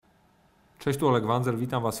Cześć, tu Oleg Wanzer,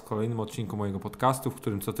 witam Was w kolejnym odcinku mojego podcastu, w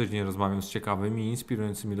którym co tydzień rozmawiam z ciekawymi,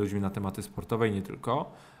 inspirującymi ludźmi na tematy sportowe i nie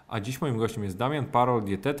tylko. A dziś moim gościem jest Damian Parol,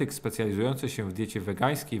 dietetyk specjalizujący się w diecie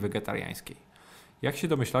wegańskiej i wegetariańskiej. Jak się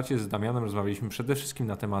domyślacie, z Damianem rozmawialiśmy przede wszystkim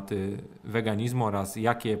na tematy weganizmu oraz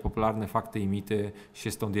jakie popularne fakty i mity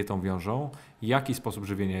się z tą dietą wiążą, jaki sposób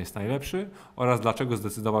żywienia jest najlepszy oraz dlaczego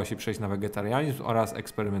zdecydował się przejść na wegetarianizm oraz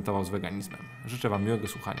eksperymentował z weganizmem. Życzę Wam miłego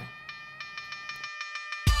słuchania.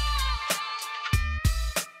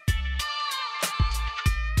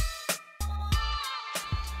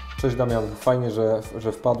 Cześć Damian, fajnie,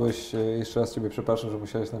 że wpadłeś. Jeszcze raz Ciebie przepraszam, że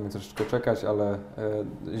musiałeś na mnie troszeczkę czekać, ale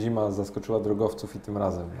zima zaskoczyła drogowców i tym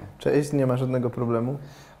razem. No. Cześć, nie ma żadnego problemu.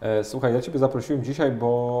 Słuchaj, ja Ciebie zaprosiłem dzisiaj,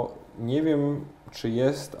 bo nie wiem, czy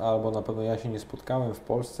jest, albo na pewno ja się nie spotkałem w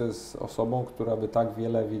Polsce z osobą, która by tak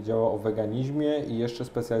wiele wiedziała o weganizmie i jeszcze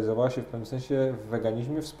specjalizowała się w pewnym sensie w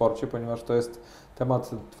weganizmie w sporcie, ponieważ to jest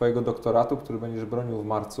temat Twojego doktoratu, który będziesz bronił w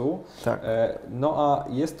marcu. Tak. No a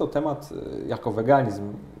jest to temat jako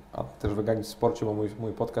weganizm, a też weganizm w sporcie, bo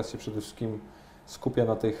mój podcast się przede wszystkim skupia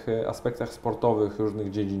na tych aspektach sportowych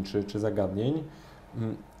różnych dziedzin czy zagadnień.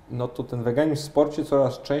 No to ten weganizm w sporcie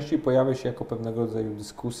coraz częściej pojawia się jako pewnego rodzaju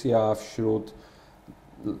dyskusja wśród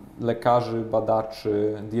lekarzy,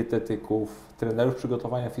 badaczy, dietetyków, trenerów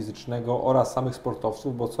przygotowania fizycznego oraz samych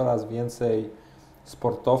sportowców, bo coraz więcej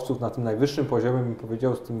sportowców na tym najwyższym poziomie, bym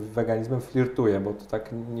powiedział, z tym weganizmem flirtuje, bo to tak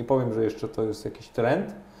nie powiem, że jeszcze to jest jakiś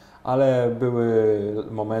trend, ale były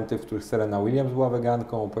momenty, w których Serena Williams była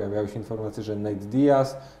weganką, pojawiały się informacje, że Nate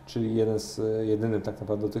Diaz, czyli jedyny tak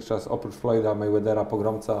naprawdę dotychczas oprócz Floyda Mayweathera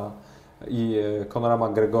pogromca i Conora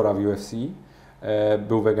McGregora w UFC,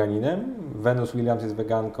 był weganinem. Venus Williams jest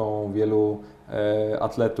weganką, wielu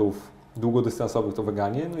atletów długodystansowych to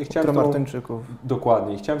weganie. No i chciałem Martyńczyków.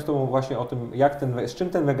 Dokładnie. I chciałem z Tobą właśnie o tym, z czym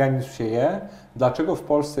ten weganizm się je, dlaczego w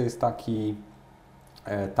Polsce jest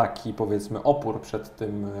taki powiedzmy opór przed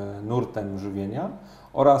tym nurtem żywienia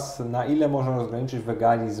oraz na ile można rozgraniczyć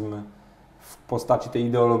weganizm w postaci tej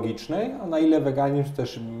ideologicznej, a na ile weganizm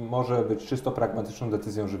też może być czysto pragmatyczną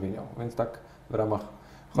decyzją żywieniową. Więc tak w ramach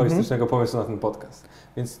holistycznego pomysłu na ten podcast.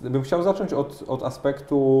 Więc bym chciał zacząć od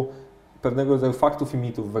aspektu pewnego rodzaju faktów i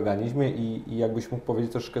mitów w weganizmie i jakbyś mógł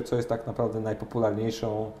powiedzieć troszkę, co jest tak naprawdę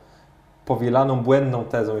najpopularniejszą, powielaną, błędną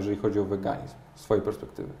tezą, jeżeli chodzi o weganizm z Twojej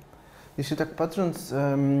perspektywy. Jeśli tak patrząc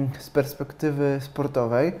z perspektywy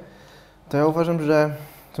sportowej, to ja uważam, że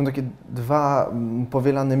są takie dwa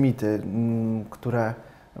powielane mity, które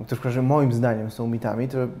moim zdaniem są mitami.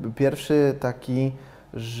 To pierwszy taki,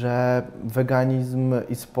 że weganizm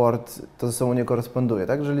i sport to ze sobą nie koresponduje,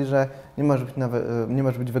 tak? Czyli, że nie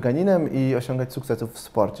możesz być weganinem i osiągać sukcesów w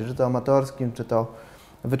sporcie, czy to amatorskim, czy to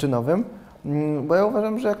wyczynowym, bo ja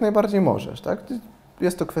uważam, że jak najbardziej możesz, tak?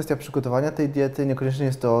 Jest to kwestia przygotowania tej diety, niekoniecznie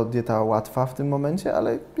jest to dieta łatwa w tym momencie,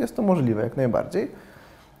 ale jest to możliwe jak najbardziej.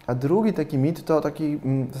 A drugi taki mit to taki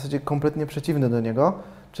w zasadzie kompletnie przeciwny do niego,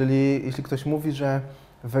 czyli jeśli ktoś mówi, że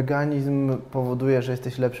weganizm powoduje, że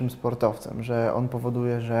jesteś lepszym sportowcem, że on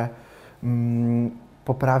powoduje, że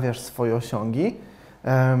poprawiasz swoje osiągi,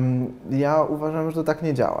 ja uważam, że to tak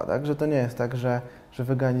nie działa, tak? Że to nie jest tak, że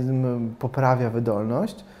weganizm poprawia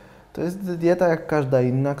wydolność. To jest dieta jak każda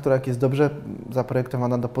inna, która jak jest dobrze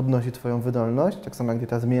zaprojektowana, to podnosi Twoją wydolność. Tak samo jak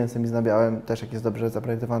dieta z mięsem i z nabiałem, też jak jest dobrze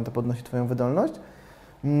zaprojektowana, to podnosi Twoją wydolność.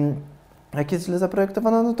 Jak jest źle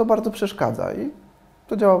zaprojektowana, no to bardzo przeszkadza i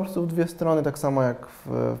to działa po prostu w dwie strony, tak samo jak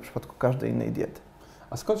w przypadku każdej innej diety.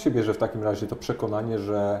 A skąd się bierze w takim razie to przekonanie,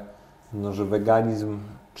 że weganizm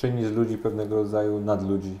czyni z ludzi pewnego rodzaju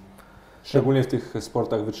nadludzi, szczególnie w tych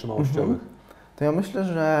sportach wytrzymałościowych? To ja myślę,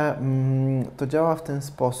 że to działa w ten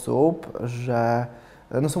sposób, że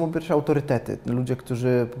są po pierwsze autorytety, ludzie,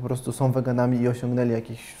 którzy po prostu są weganami i osiągnęli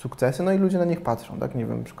jakieś sukcesy, no i ludzie na nich patrzą, tak? Nie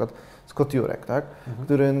wiem, na przykład Scott Jurek, tak?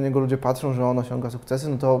 Który na niego ludzie patrzą, że on osiąga sukcesy,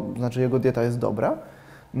 no to znaczy jego dieta jest dobra.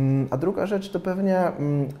 A druga rzecz to pewnie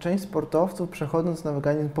część sportowców przechodząc na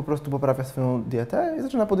weganizm po prostu poprawia swoją dietę i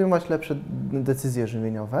zaczyna podejmować lepsze decyzje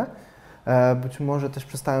żywieniowe. Być może też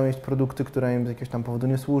przestają jeść produkty, które im z jakiegoś tam powodu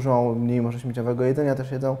nie służą, mniej może śmieciowego jedzenia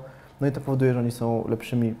też jedzą, no i to powoduje, że oni są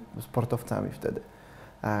lepszymi sportowcami wtedy.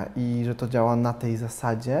 I że to działa na tej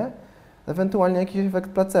zasadzie, ewentualnie jakiś efekt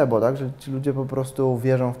placebo, tak? Że ci ludzie po prostu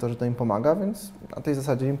wierzą w to, że to im pomaga, więc na tej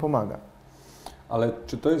zasadzie im pomaga. Ale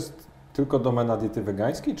czy to jest tylko domena diety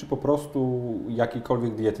wegańskiej, czy po prostu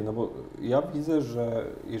jakiejkolwiek diety? No bo ja widzę, że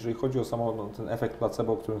jeżeli chodzi o ten efekt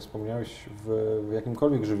placebo, o którym wspomniałeś w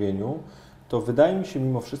jakimkolwiek żywieniu, to wydaje mi się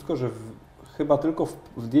mimo wszystko, że chyba tylko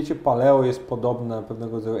w diecie paleo jest podobne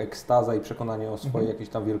pewnego rodzaju ekstaza i przekonanie o swojej jakiejś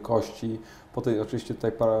tam wielkości. Oczywiście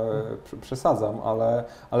tutaj przesadzam,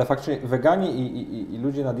 ale faktycznie weganie i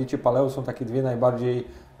ludzie na diecie paleo są takie dwie najbardziej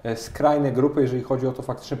skrajne grupy, jeżeli chodzi o to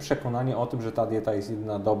faktyczne przekonanie o tym, że ta dieta jest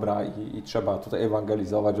jedyna dobra i trzeba tutaj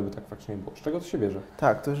ewangelizować, żeby tak faktycznie było. Z czego to się bierze?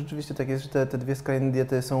 Tak, to rzeczywiście tak jest, że te dwie skrajne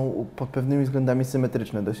diety są pod pewnymi względami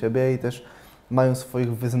symetryczne do siebie i też mają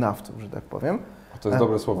swoich wyznawców, że tak powiem. To jest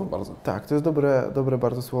dobre słowo bardzo. Tak, to jest dobre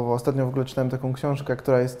bardzo słowo. Ostatnio w ogóle czytałem taką książkę,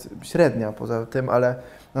 która jest średnia poza tym, ale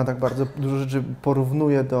ona tak bardzo dużo rzeczy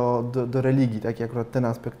porównuje do religii. Taki akurat ten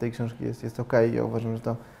aspekt tej książki jest okej. Ja uważam, że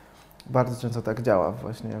to bardzo często tak działa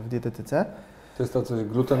właśnie w dietetyce. To jest to coś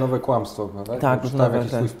glutenowe kłamstwo, prawda? Tak, czytałem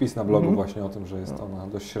jakiś swój wpis na blogu właśnie o tym, że jest ona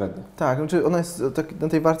dość średnia. Tak, znaczy ona jest na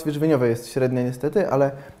tej warstwie żywieniowej jest średnia niestety,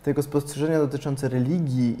 ale tego spostrzeżenia dotyczące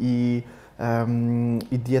religii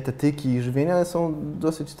i dietetyki i żywienia są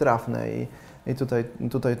dosyć trafne i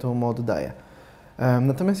tutaj to mu oddaję.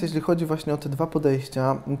 Natomiast jeśli chodzi właśnie o te dwa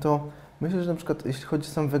podejścia, to myślę, że na przykład jeśli chodzi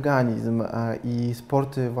o sam weganizm i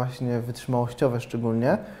sporty właśnie wytrzymałościowe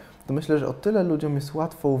szczególnie, to myślę, że o tyle ludziom jest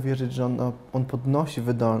łatwo uwierzyć, że on podnosi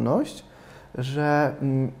wydolność, że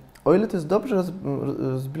o ile to jest dobrze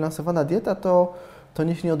zbilansowana dieta, to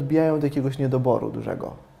niech nie odbijają do jakiegoś niedoboru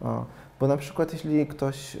dużego. Bo na przykład jeśli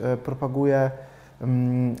ktoś propaguje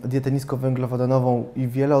dietę niskowęglowodanową i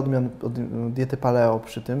wiele odmian diety paleo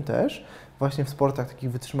przy tym też, właśnie w sportach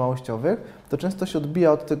takich wytrzymałościowych, to często się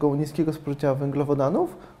odbija od tego niskiego spożycia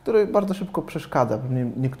węglowodanów, który bardzo szybko przeszkadza, pewnie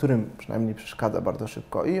niektórym przynajmniej przeszkadza bardzo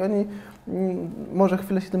szybko i oni może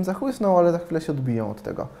chwilę się tym zachłysną, ale za chwilę się odbiją od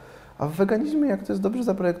tego. A w weganizmie, jak to jest dobrze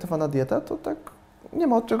zaprojektowana dieta, to tak nie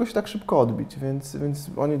ma od czego się tak szybko odbić, więc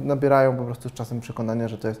oni nabierają po prostu z czasem przekonania,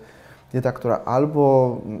 że to jest dieta, która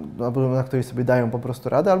albo na której sobie dają po prostu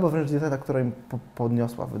radę, albo wręcz dieta, która im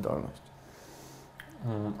podniosła wydolność.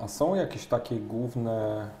 A są jakieś takie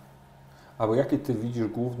główne, albo jakie Ty widzisz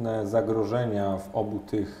główne zagrożenia w obu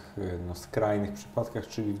tych skrajnych przypadkach,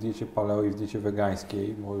 czyli w diecie paleo i w diecie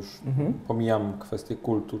wegańskiej, bo już pomijam kwestię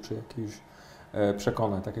kultu czy jakichś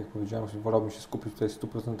przekonań, tak jak powiedziałem, wolałbym się skupić tutaj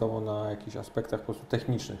 100% na jakichś aspektach po prostu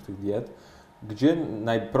technicznych tych diet. Gdzie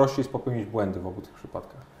najprościej jest popełnić błędy w obu tych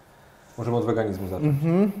przypadkach? Możemy od weganizmu zacząć.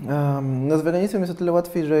 No z weganizmem jest o tyle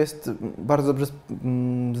łatwiej, że jest bardzo dobrze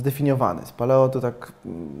zdefiniowany. Z paleo to tak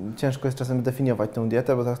ciężko jest czasem zdefiniować tę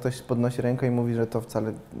dietę, bo teraz ktoś podnosi rękę i mówi, że to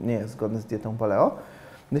wcale nie jest zgodne z dietą paleo.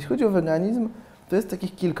 Jeśli chodzi o weganizm, to jest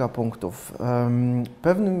takich kilka punktów.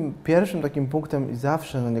 Pewnym pierwszym takim punktem i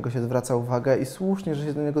zawsze na niego się zwraca uwagę i słusznie, że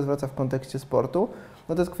się do niego zwraca w kontekście sportu,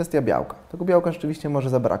 no to jest kwestia białka. Tego białka rzeczywiście może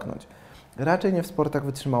zabraknąć. Raczej nie w sportach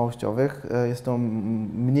wytrzymałościowych, jest to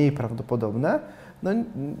mniej prawdopodobne, no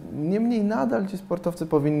niemniej nadal ci sportowcy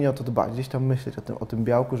powinni o to dbać, gdzieś tam myśleć o tym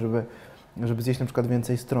białku, żeby zjeść na przykład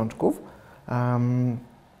więcej strączków.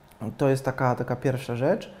 To jest taka pierwsza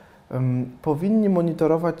rzecz. Powinni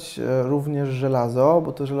monitorować również żelazo,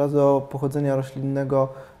 bo to żelazo pochodzenia roślinnego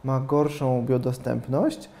ma gorszą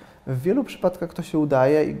biodostępność. W wielu przypadkach to się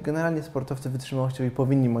udaje i generalnie sportowcy wytrzymałościowi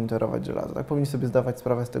powinni monitorować żelazo. Tak? Powinni sobie zdawać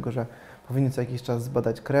sprawę z tego, że powinni co jakiś czas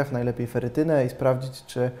zbadać krew, najlepiej ferytynę i sprawdzić,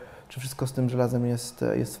 czy wszystko z tym żelazem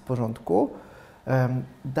jest w porządku.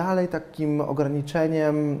 Dalej takim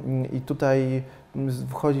ograniczeniem i tutaj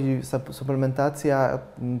wchodzi suplementacja,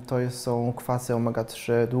 są kwasy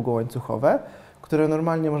omega-3 długołańcuchowe, które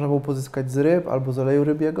normalnie można było pozyskać z ryb albo z oleju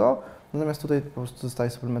rybiego, natomiast tutaj po prostu zostaje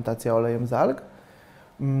suplementacja olejem z alg.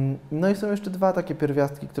 No i są jeszcze dwa takie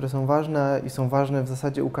pierwiastki, które są ważne i są ważne w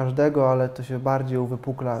zasadzie u każdego, ale to się bardziej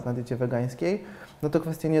uwypukla na diecie wegańskiej. No to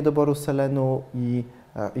kwestia niedoboru selenu i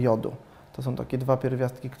jodu. To są takie dwa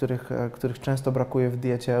pierwiastki, których często brakuje w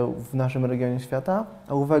diecie w naszym regionie świata,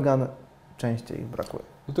 a u wegan częściej ich brakuje.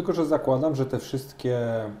 No tylko, że zakładam, że te wszystkie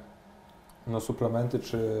suplementy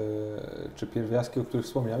czy pierwiastki, o których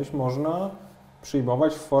wspomniałeś, można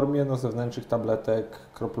przyjmować w formie zewnętrznych tabletek,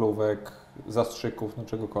 kroplówek, zastrzyków,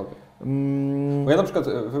 czegokolwiek. Bo ja na przykład,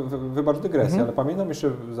 wybacz dygresję, ale pamiętam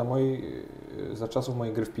jeszcze za czasów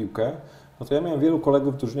mojej gry w piłkę, no to ja miałem wielu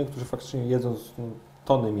kolegów w drużynie, którzy faktycznie jedząc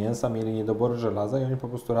tony mięsa mieli niedobory żelaza i oni po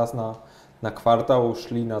prostu raz na kwartał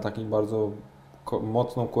szli na taką bardzo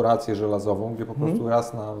mocną kurację żelazową, gdzie po prostu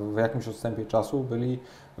raz w jakimś odstępie czasu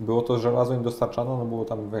było to żelazo im dostarczane, ono było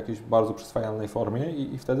tam w jakiejś bardzo przyswajalnej formie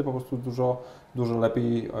i wtedy po prostu dużo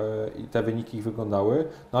lepiej te wyniki ich wyglądały.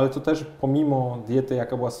 No ale to też pomimo diety,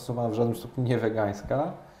 jaka była stosowana w żadnym stopniu nie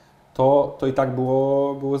wegańska, to i tak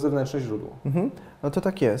było zewnętrzne źródło. No to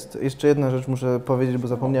tak jest. Jeszcze jedna rzecz muszę powiedzieć, bo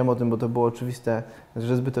zapomniałem o tym, bo to było oczywiste,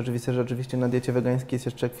 że zbyt oczywiste, że oczywiście na diecie wegańskiej jest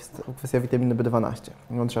jeszcze kwestia witaminy B12.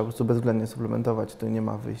 Ją trzeba po prostu bezwzględnie suplementować, to nie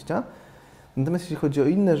ma wyjścia. Natomiast jeśli chodzi o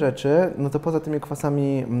inne rzeczy, no to poza tymi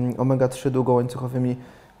kwasami omega-3 długołańcuchowymi,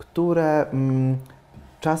 które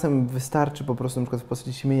czasem wystarczy po prostu na przykład w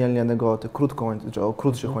postaci siemienia lnianego czy o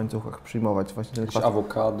krótszych łańcuchach przyjmować właśnie ten kwas.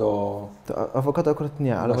 Awokado, To awokado akurat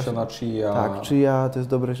nie, ale nasiona chia. tak, chia to jest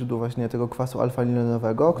dobre źródło właśnie tego kwasu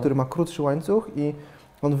alfa-lilenowego, który ma krótszy łańcuch i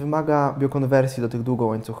on wymaga biokonwersji do tych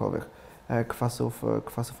długołańcuchowych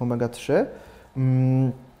kwasów omega-3.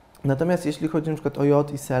 Natomiast jeśli chodzi na przykład o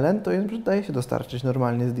jod i selen, to daje się dostarczyć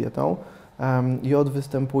normalnie z dietą. Jod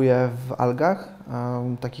występuje w algach,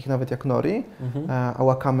 takich nawet jak nori, a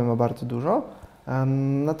wakame ma bardzo dużo.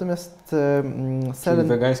 Natomiast selen... Czyli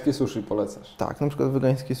wegańskie sushi polecasz? Tak, na przykład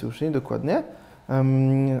wegańskie sushi, dokładnie.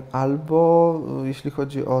 Albo jeśli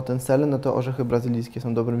chodzi o ten selen, no to orzechy brazylijskie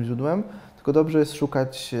są dobrym źródłem, tylko dobrze jest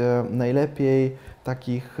szukać najlepiej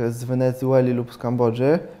takich z Wenezueli lub z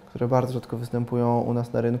Kambodży, które bardzo rzadko występują u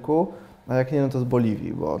nas na rynku, a jak nie, no to z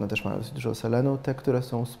Boliwii, bo one też mają dosyć dużo selenu. Te, które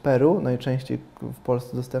są z Peru, najczęściej w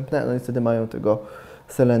Polsce dostępne, no niestety mają tego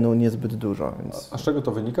selenu niezbyt dużo. Więc... A z czego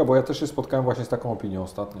to wynika? Bo ja też się spotkałem właśnie z taką opinią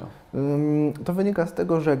ostatnio. To wynika z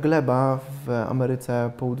tego, że gleba w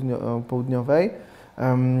Ameryce Południowej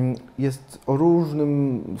jest o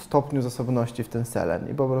różnym stopniu zasobności w ten selen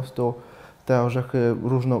i po prostu te orzechy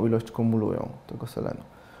różną ilość kumulują tego selenu.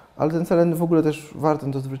 Ale ten selen w ogóle też warto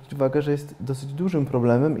na to zwrócić uwagę, że jest dosyć dużym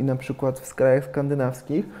problemem i na przykład w krajach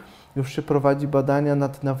skandynawskich już się prowadzi badania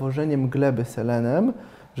nad nawożeniem gleby selenem,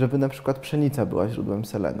 żeby na przykład pszenica była źródłem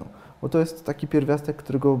selenu. Bo to jest taki pierwiastek,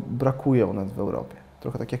 którego brakuje u nas w Europie.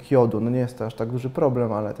 Trochę tak jak jodu. No nie jest to aż tak duży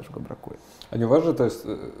problem, ale też go brakuje. A nie uważasz, że to jest,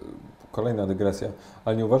 kolejna dygresja,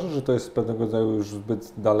 ale nie uważasz, że to jest pewnego rodzaju już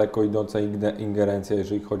zbyt daleko idąca ingerencja,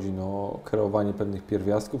 jeżeli chodzi o kreowanie pewnych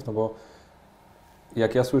pierwiastków? No bo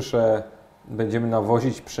jak ja słyszę, będziemy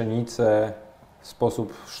nawozić pszenicę w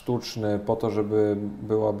sposób sztuczny po to, żeby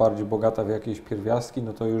była bardziej bogata w jakieś pierwiastki,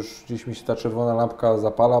 no to już gdzieś mi się ta czerwona lampka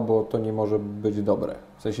zapala, bo to nie może być dobre.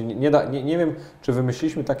 W sensie nie wiem, czy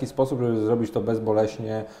wymyśliliśmy taki sposób, żeby zrobić to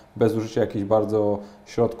bezboleśnie, bez użycia jakichś bardzo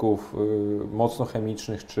środków mocno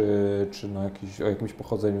chemicznych, czy o jakimś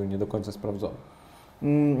pochodzeniu nie do końca sprawdzonym.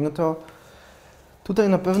 No to tutaj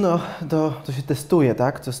na pewno to się testuje,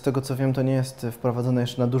 tak? To z tego co wiem, to nie jest wprowadzone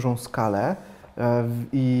jeszcze na dużą skalę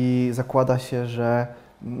i zakłada się, że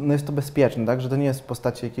no jest to bezpieczne, tak? Że to nie jest w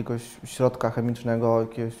postaci jakiegoś środka chemicznego,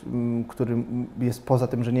 który jest poza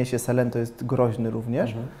tym, że niesie selen, to jest groźny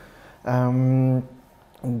również.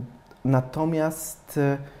 Natomiast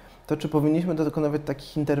to, czy powinniśmy dokonywać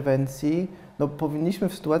takich interwencji, no powinniśmy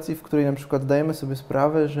w sytuacji, w której na przykład dajemy sobie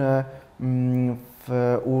sprawę, że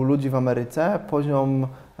u ludzi w Ameryce poziom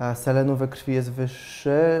selenu we krwi jest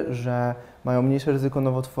wyższy, że mają mniejsze ryzyko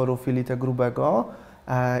nowotworów jelita grubego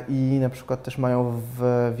i na przykład też mają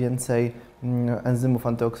więcej enzymów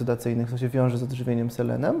antyoksydacyjnych, co się wiąże z odżywieniem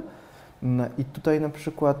selenem. I tutaj na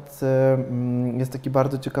przykład jest taki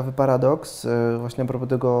bardzo ciekawy paradoks właśnie a propos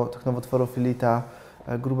tych nowotworów jelita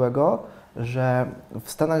grubego, że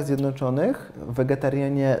w Stanach Zjednoczonych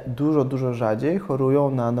wegetarianie dużo rzadziej chorują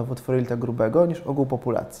na nowotwory jelita grubego niż ogół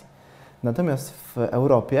populacji. Natomiast w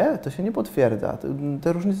Europie to się nie potwierdza.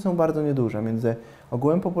 Te różnice są bardzo nieduże między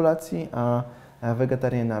ogółem populacji a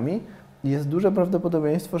wegetarianami. Jest duże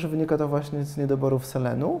prawdopodobieństwo, że wynika to właśnie z niedoborów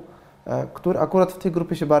selenu, które akurat w tej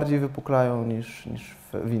grupie się bardziej wypuklają niż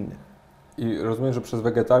w innych. I rozumiem, że przez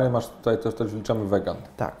wegetarian masz tutaj też wliczamy wegan.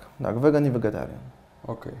 Tak, wegan i wegetarian.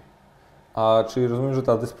 Okej. A czyli rozumiem, że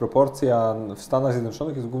ta dysproporcja w Stanach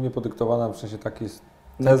Zjednoczonych jest głównie podyktowana, w sensie taki jest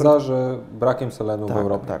teza, że brakiem selenu w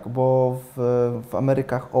Europie. Tak, bo w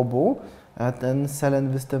Amerykach obu ten selen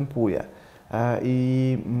występuje.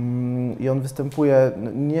 I on występuje,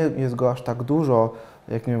 nie jest go aż tak dużo,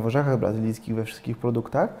 jak nie wiem, w orzechach brazylijskich, we wszystkich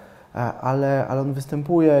produktach, ale on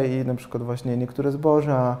występuje i na przykład właśnie niektóre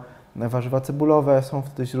zboża, warzywa cebulowe są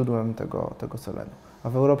wtedy źródłem tego selenu. A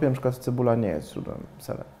w Europie na przykład cebula nie jest źródłem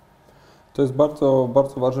selenu. To jest bardzo,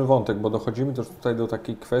 bardzo ważny wątek, bo dochodzimy też tutaj do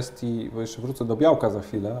takiej kwestii, bo jeszcze wrócę do białka za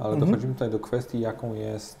chwilę, ale dochodzimy tutaj do kwestii, jaką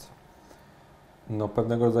jest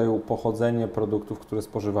pewnego rodzaju pochodzenie produktów, które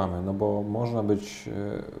spożywamy. No bo można być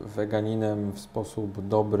weganinem w sposób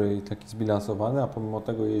dobry i taki zbilansowany, a pomimo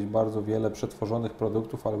tego jeść bardzo wiele przetworzonych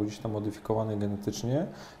produktów albo gdzieś tam modyfikowanych genetycznie.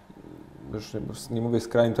 Już nie mówię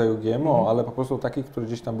skrajnie tutaj o GMO, ale po prostu takich, które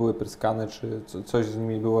gdzieś tam były pryskane, czy coś z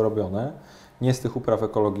nimi było robione, nie z tych upraw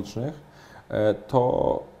ekologicznych,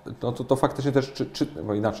 to faktycznie też,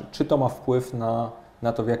 bo inaczej, czy to ma wpływ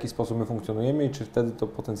na to, w jaki sposób my funkcjonujemy i czy wtedy to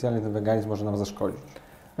potencjalnie ten weganizm może nam zaszkodzić?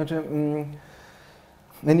 Znaczy,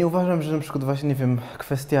 Ja nie uważam, że na przykład właśnie, nie wiem,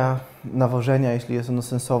 kwestia nawożenia, jeśli jest ono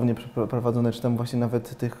sensownie przeprowadzone, czy tam właśnie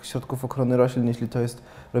nawet tych środków ochrony roślin, jeśli to jest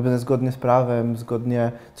robione zgodnie z prawem,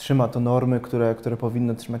 zgodnie trzyma to normy, które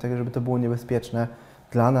powinno trzymać, tak żeby to było niebezpieczne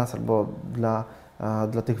dla nas albo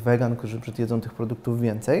dla tych wegan, którzy jedzą tych produktów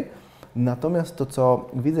więcej. Natomiast to, co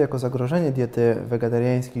widzę jako zagrożenie diety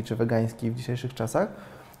wegetariańskiej czy wegańskiej w dzisiejszych czasach,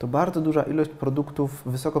 to bardzo duża ilość produktów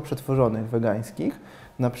wysoko przetworzonych wegańskich,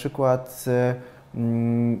 na przykład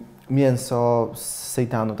mięso z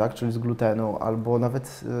seitanu, tak, czyli z glutenu, albo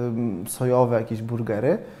nawet sojowe jakieś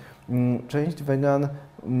burgery. Część wegan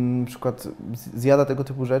na przykład zjada tego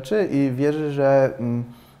typu rzeczy i wierzy, że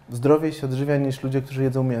zdrowiej się odżywia niż ludzie, którzy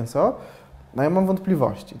jedzą mięso. No ja mam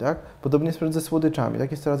wątpliwości, tak? Podobnie jest ze słodyczami.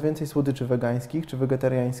 Tak, jest coraz więcej słodyczy wegańskich czy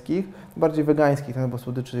wegetariańskich, bardziej wegańskich, no bo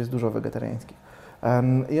słodyczy jest dużo wegetariańskich.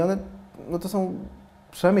 I one, no to są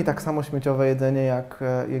przynajmniej tak samo śmieciowe jedzenie,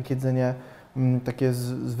 jak jedzenie takie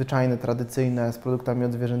zwyczajne, tradycyjne, z produktami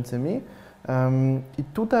odzwierzęcymi. I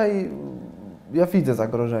tutaj ja widzę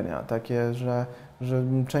zagrożenia takie, że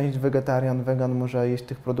część wegan może jeść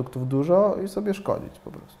tych produktów dużo i sobie szkodzić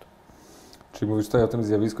po prostu. Czyli mówisz tutaj o tym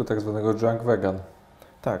zjawisku tak zwanego junk vegan.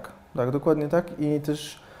 Tak, dokładnie tak. I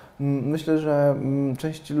też myślę, że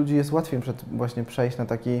części ludzi jest łatwiej właśnie przejść na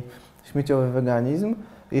taki śmieciowy weganizm.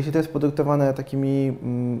 Jeśli to jest podyktowane takimi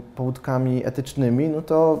pobudkami etycznymi, no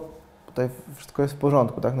to tutaj wszystko jest w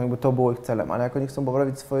porządku, tak? No jakby to było ich celem, ale jak oni chcą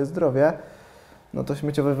poprawić swoje zdrowie, no to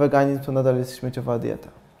śmieciowy weganizm to nadal jest śmieciowa dieta.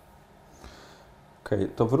 Okej,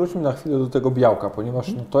 to wróćmy na chwilę do tego białka,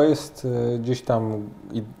 ponieważ no, to jest gdzieś tam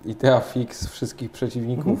idea fix wszystkich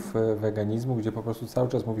przeciwników weganizmu, gdzie po prostu cały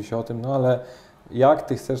czas mówi się o tym, no ale jak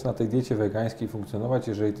Ty chcesz na tej diecie wegańskiej funkcjonować,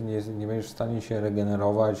 jeżeli Ty nie będziesz w stanie się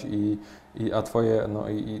regenerować a Twoje, no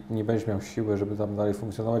i nie będziesz miał siły, żeby tam dalej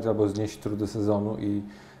funkcjonować albo znieść trudy sezonu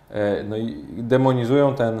no i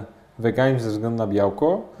demonizują ten weganizm ze względu na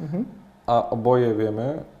białko, a obaj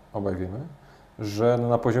wiemy, że no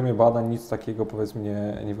na poziomie badań nic takiego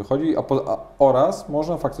powiedzmy nie wychodzi, oraz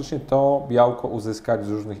można faktycznie to białko uzyskać z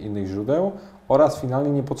różnych innych źródeł oraz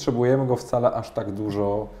finalnie nie potrzebujemy go wcale aż tak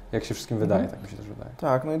dużo, jak się wszystkim wydaje, tak mi się też wydaje.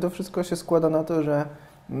 Tak, no i to wszystko się składa na to, że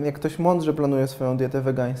jak ktoś mądrze planuje swoją dietę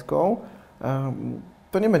wegańską,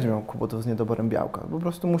 to nie będzie miał kłopotów z niedoborem białka. Po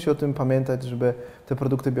prostu musi o tym pamiętać, żeby te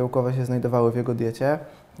produkty białkowe się znajdowały w jego diecie,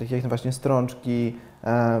 takie jak właśnie strączki,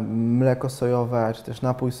 mleko sojowe, czy też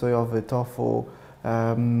napój sojowy, tofu,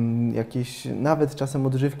 jakieś nawet czasem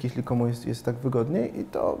odżywki, jeśli komuś jest tak wygodniej i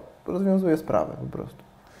to rozwiązuje sprawę po prostu.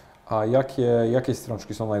 A jakie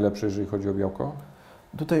strączki są najlepsze, jeżeli chodzi o białko?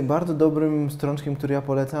 Tutaj bardzo dobrym strączkiem, który ja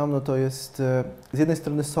polecam, no to jest z jednej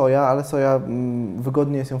strony soja, ale soja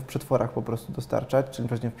wygodnie jest ją w przetworach po prostu dostarczać, czyli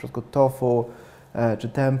właśnie w przypadku tofu, czy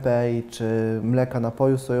tempeh, czy mleka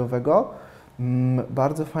napoju sojowego.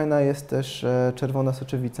 Bardzo fajna jest też czerwona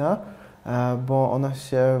soczewica, bo ona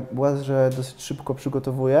się raz, dosyć szybko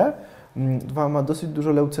przygotowuje, dwa, ma dosyć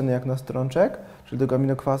dużo leucyny jak na strączek, czyli tego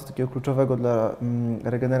aminokwasu takiego kluczowego dla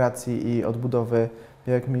regeneracji i odbudowy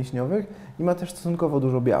białek mięśniowych i ma też stosunkowo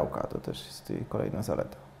dużo białka, to też jest jej kolejna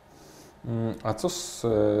zaleta. A co z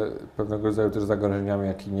pewnego rodzaju też zagrożeniami,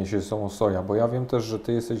 jakie niesie samo soja? Bo ja wiem też, że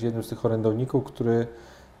Ty jesteś jednym z tych orędowników, który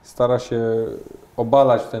stara się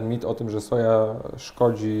obalać ten mit o tym, że soja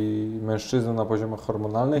szkodzi mężczyznom na poziomach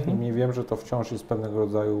hormonalnych, niemniej wiem, że to wciąż jest pewnego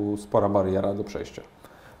rodzaju spora bariera do przejścia.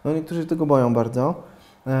 No niektórzy się tego boją bardzo.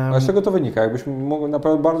 A z czego to wynika? Jakbyśmy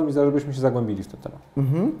naprawdę bardzo mi zależy, żebyśmy się zagłębili w ten temat.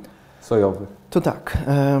 Sojowy. To tak,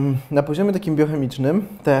 na poziomie takim biochemicznym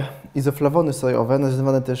te izoflawony sojowe,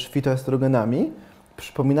 nazywane też fitoestrogenami,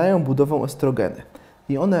 przypominają budową estrogeny.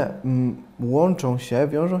 I one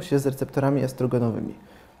wiążą się z receptorami estrogenowymi.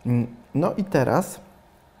 No i teraz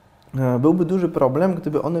byłby duży problem,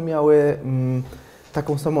 gdyby one miały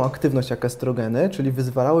taką samą aktywność jak estrogeny, czyli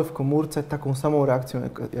wyzwalały w komórce taką samą reakcję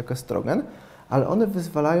jak estrogen, ale one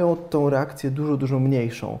wyzwalają tą reakcję dużo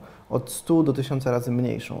mniejszą, od 100 do 1000 razy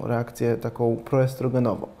mniejszą, reakcję taką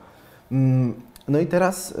proestrogenową. No i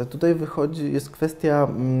teraz tutaj jest kwestia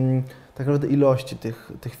tak naprawdę ilości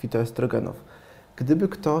tych fitoestrogenów. Gdyby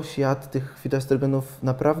ktoś jadł tych fitoestrogenów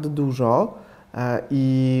naprawdę dużo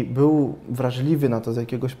i był wrażliwy na to z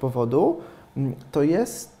jakiegoś powodu, to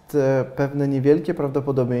jest pewne niewielkie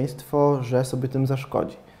prawdopodobieństwo, że sobie tym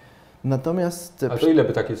zaszkodzi. Natomiast... A to ile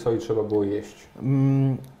by takiej soi trzeba było jeść?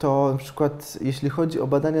 To na przykład jeśli chodzi o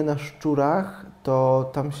badania na szczurach, to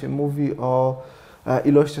tam się mówi o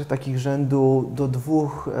ilościach takich rzędu do 2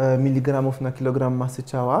 mg na kilogram masy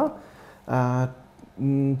ciała,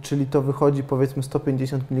 czyli to wychodzi powiedzmy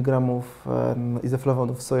 150 mg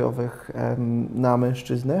izoflawonów sojowych na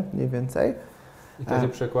mężczyznę mniej więcej. I to się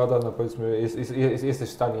przekłada na, powiedzmy, jesteś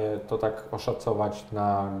w stanie to tak oszacować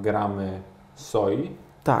na gramy soi?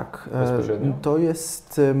 Tak, Bezpośrednio? to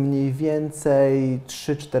jest mniej więcej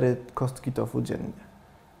 3-4 kostki tofu dziennie,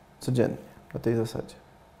 codziennie, na tej zasadzie.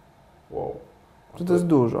 Wow. Czy to jest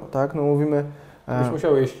dużo, tak? No mówimy... Byś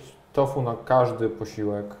musiał jeść tofu na każdy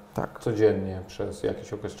posiłek Tak, codziennie przez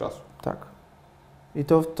jakiś okres czasu. tak. I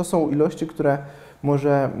to są ilości, które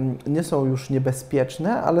może nie są już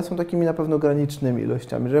niebezpieczne, ale są takimi na pewno granicznymi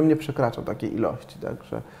ilościami, żebym nie przekraczał takiej ilości, tak?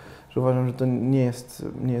 Że uważam, że to nie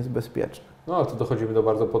jest bezpieczne. No ale tu dochodzimy do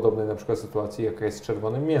bardzo podobnej na przykład sytuacji, jaka jest z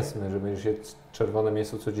czerwonym mięsem. Że będziesz jeść czerwone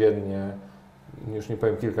mięso codziennie, już nie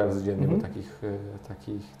powiem kilka razy dziennie, bo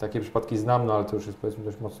takie przypadki znam, no ale to już jest, powiedzmy,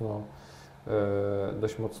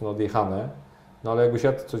 dość mocno odjechane. No ale jakbyś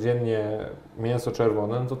jadł codziennie mięso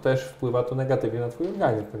czerwone, no to też wpływa to negatywnie na Twój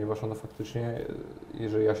organizm, ponieważ ono faktycznie,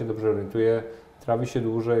 jeżeli ja się dobrze orientuję, trawi się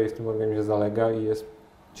dłużej, w tym organizmie zalega i jest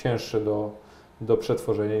cięższe do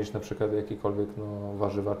przetworzenia niż na przykład jakiekolwiek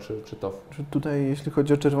warzywa czy tofu. Tutaj, jeśli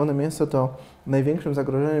chodzi o czerwone mięso, to największym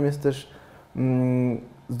zagrożeniem jest też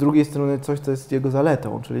z drugiej strony coś, co jest jego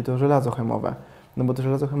zaletą, czyli to żelazo chemowe. No bo to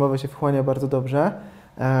żelazo chemowe się wchłania bardzo dobrze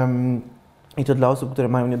i to dla osób, które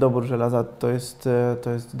mają niedobór żelaza, to jest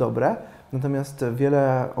dobre. Natomiast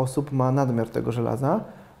wiele osób ma nadmiar tego żelaza,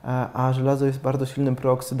 a żelazo jest bardzo silnym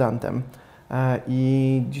prooksydantem.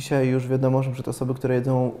 I dzisiaj już wiadomo, że przed osoby, które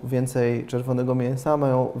jedzą więcej czerwonego mięsa,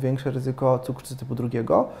 mają większe ryzyko cukrzycy typu 2,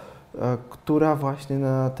 która właśnie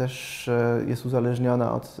też jest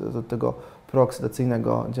uzależniona od tego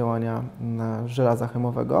prooksydacyjnego działania żelaza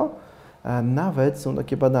chemowego. Nawet są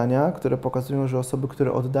takie badania, które pokazują, że osoby,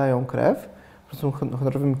 które oddają krew, są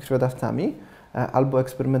honorowymi krwiodawcami, albo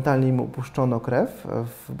eksperymentalnie im upuszczono krew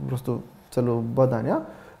po prostu w celu badania,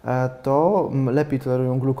 to lepiej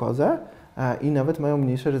tolerują glukozę i nawet mają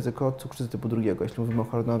mniejsze ryzyko cukrzycy typu 2, jeśli mówimy o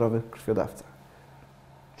honorowych krwiodawcach.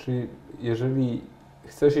 Czyli jeżeli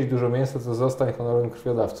chcesz jeść dużo mięsa, to zostań honorowym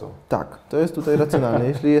krwiodawcą. Tak, to jest tutaj racjonalne.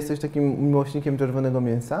 Jeśli jesteś takim miłośnikiem czerwonego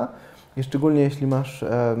mięsa i szczególnie jeśli masz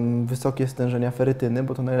wysokie stężenia ferytyny,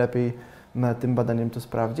 bo to najlepiej tym badaniem to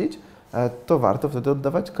sprawdzić, to warto wtedy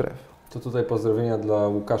oddawać krew. To tutaj pozdrowienia dla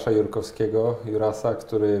Łukasza Jurkowskiego, Jurasa,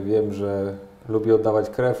 który wiem, że lubi oddawać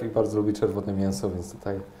krew i bardzo lubi czerwone mięso, więc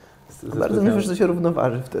tutaj bardzo myślę, że to się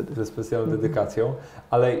równoważy wtedy. Ze specjalną dedykacją.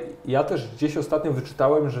 Ale ja też gdzieś ostatnio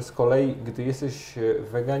wyczytałem, że z kolei, gdy jesteś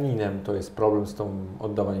weganinem, to jest problem z tą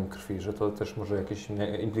oddawaniem krwi, że to też może jakieś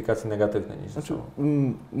implikacje negatywne nieść. Znaczy,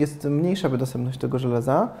 jest mniejsza dostępność tego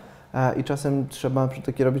żelaza i czasem trzeba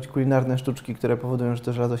takie robić kulinarne sztuczki, które powodują, że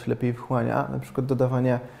to żelazo się lepiej wchłania. Na przykład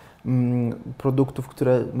dodawanie produktów,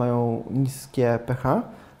 które mają niskie pH,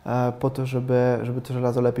 po to, żeby to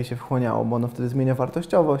żelazo lepiej się wchłaniało, bo ono wtedy zmienia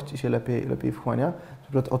wartościowość i się lepiej wchłania. Na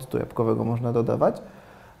przykład octu jabłkowego można dodawać.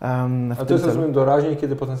 A to jest, rozumiem, doraźnie,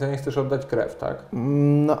 kiedy potencjalnie chcesz oddać krew, tak?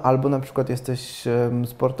 No albo na przykład jesteś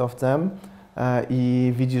sportowcem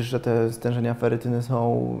i widzisz, że te stężenia ferytyny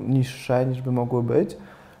są niższe niż by mogły być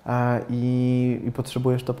i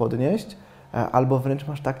potrzebujesz to podnieść, albo wręcz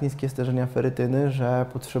masz tak niskie stężenia ferytyny, że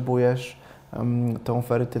potrzebujesz tą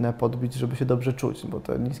ferytynę podbić, żeby się dobrze czuć, bo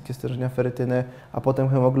te niskie stężenia ferytyny, a potem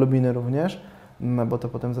hemoglobiny również, bo to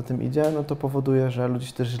potem za tym idzie, no to powoduje, że ludzie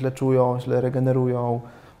się też źle czują, źle regenerują,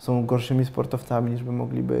 są gorszymi sportowcami niż by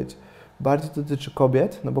mogli być. Bardziej to dotyczy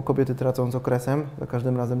kobiet, no bo kobiety tracą z okresem za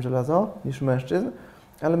każdym razem żelazo niż mężczyzn,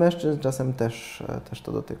 ale mężczyzn czasem też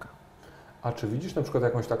to dotyka. A czy widzisz na przykład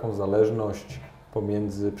jakąś taką zależność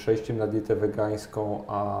pomiędzy przejściem na dietę wegańską,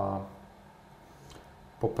 a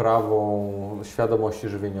poprawą świadomości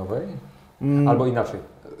żywieniowej? Albo inaczej,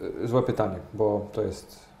 złe pytanie, bo to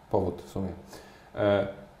jest powód w sumie.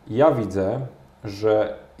 Ja widzę,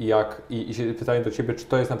 że pytanie do Ciebie, czy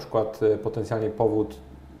to jest na przykład potencjalnie powód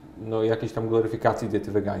jakiejś tam gloryfikacji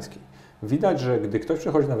diety wegańskiej. Widać, że gdy ktoś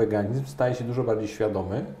przechodzi na weganizm, staje się dużo bardziej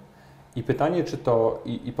świadomy i pytanie, czy to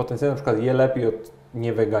i potencjalnie na przykład je lepiej od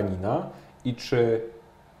nieweganina i czy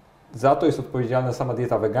za to jest odpowiedzialna sama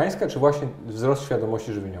dieta wegańska, czy właśnie wzrost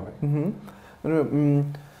świadomości żywieniowej?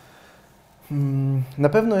 Na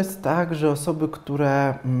pewno jest tak, że osoby,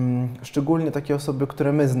 które, szczególnie takie osoby,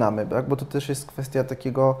 które my znamy, tak? Bo to też jest kwestia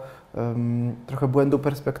takiego trochę błędu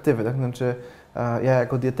perspektywy, tak? Znaczy ja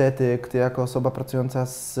jako dietetyk, ty jako osoba pracująca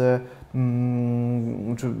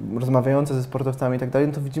czy rozmawiająca ze sportowcami i tak dalej,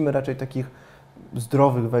 no to widzimy raczej takich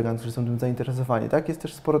zdrowych wegan, którzy są tym zainteresowani, tak? Jest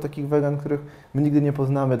też sporo takich wegan, których my nigdy nie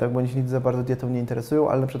poznamy, tak? Bo oni się nigdy za bardzo dietą nie interesują,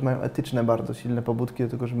 ale na przykład mają etyczne, bardzo silne pobudki do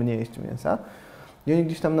tego, żeby nie jeść mięsa. I oni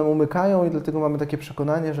gdzieś tam nam umykają i dlatego mamy takie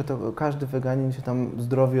przekonanie, że to każdy weganin się tam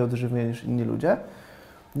zdrowiej odżywia niż inni ludzie.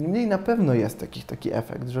 Niemniej na pewno jest taki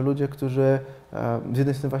efekt, że ludzie, którzy, z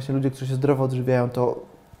jednej strony właśnie ludzie, którzy się zdrowo odżywiają, to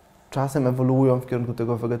czasem ewoluują w kierunku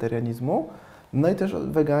tego wegetarianizmu, no i też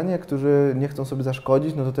weganie, którzy nie chcą sobie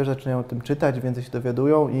zaszkodzić, no to też zaczynają o tym czytać, więcej się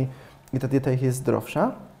dowiadują i ta dieta ich jest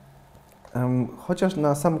zdrowsza. Chociaż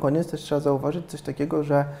na sam koniec też trzeba zauważyć coś takiego,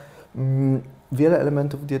 że wiele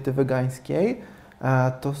elementów diety wegańskiej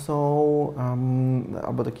to są,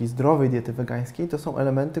 albo takiej zdrowej diety wegańskiej, to są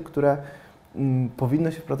elementy, które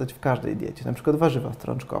powinno się wprowadzać w każdej diecie, na przykład warzywa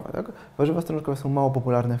strączkowe. Tak? Warzywa strączkowe są mało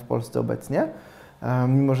popularne w Polsce obecnie,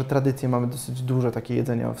 mimo że tradycję mamy dosyć dużo takie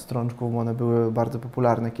jedzenia strączków, bo one były bardzo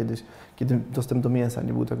popularne kiedyś, kiedy dostęp do mięsa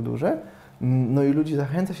nie był tak duży. No i ludzi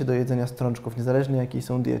zachęca się do jedzenia strączków, niezależnie jakiej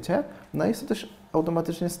są diecie, no i jest to też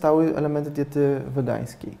automatycznie stały element diety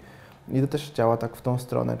wegańskiej. I to też działa tak w tą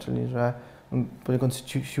stronę, czyli że poniekąd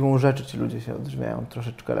siłą rzeczy ci ludzie się odżywiają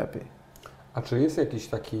troszeczkę lepiej. A czy jest jakiś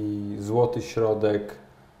taki złoty środek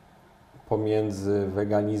pomiędzy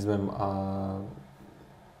weganizmem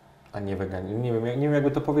a nie weganizmem? Nie wiem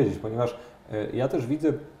jakby to powiedzieć, ponieważ ja też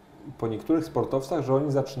widzę po niektórych sportowcach, że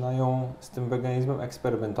oni zaczynają z tym weganizmem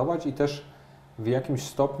eksperymentować i też w jakimś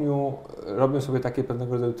stopniu robią sobie takie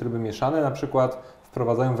pewnego rodzaju tryby mieszane, na przykład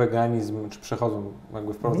wprowadzają weganizm, czy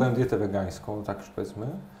wprowadzają dietę wegańską, tak już powiedzmy,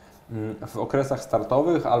 w okresach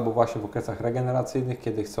startowych albo właśnie w okresach regeneracyjnych,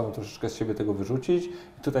 kiedy chcą troszeczkę z siebie tego wyrzucić.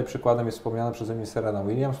 I tutaj przykładem jest wspomniana przeze mnie Serena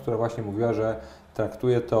Williams, która właśnie mówiła, że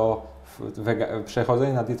traktuje to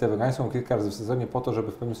przechodzenie na dietę wegańską kilka razy w sezonie po to,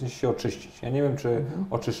 żeby w pewnym sensie się oczyścić. Ja nie wiem, czy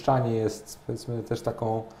oczyszczanie jest, powiedzmy, też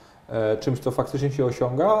taką czymś, co faktycznie się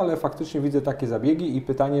osiąga, ale faktycznie widzę takie zabiegi i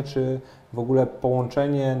pytanie, czy w ogóle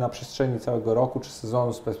połączenie na przestrzeni całego roku czy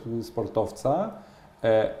sezonu z perspektywy sportowca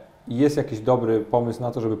jest jakiś dobry pomysł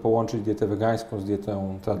na to, żeby połączyć dietę wegańską z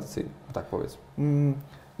dietą tradycyjną, tak powiedzmy.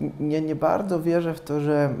 Nie bardzo wierzę w to,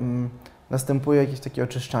 że następuje jakieś takie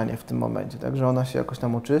oczyszczanie w tym momencie, tak, że ona się jakoś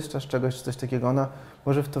tam oczyszcza z czegoś, czy coś takiego. Ona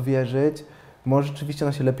może w to wierzyć, może rzeczywiście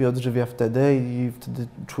ona się lepiej odżywia wtedy i wtedy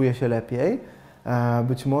czuje się lepiej.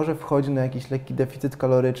 Być może wchodzi na jakiś lekki deficyt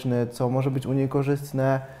kaloryczny, co może być u niej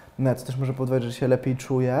korzystne, co też może powodować, że się lepiej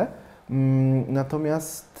czuje.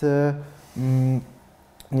 Natomiast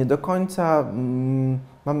nie do końca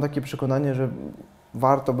mam takie przekonanie, że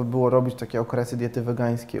warto by było robić takie okresy diety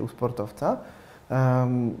wegańskiej u sportowca,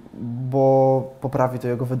 bo poprawi to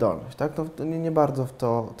jego wydolność. Tak? To nie bardzo w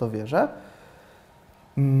to wierzę.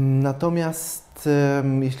 Natomiast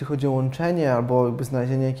jeśli chodzi o łączenie albo jakby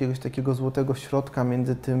znalezienie jakiegoś takiego złotego środka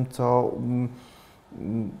między tym, co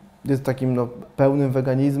jest takim pełnym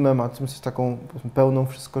weganizmem, a czymś taką pełną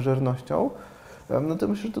wszystkożernością, no to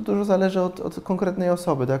myślę, że to dużo zależy od konkretnej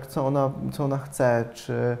osoby, tak? Co ona chce,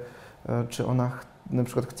 czy ona na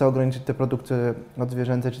przykład chce ograniczyć te produkty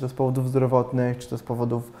odzwierzęce, czy to z powodów zdrowotnych, czy to z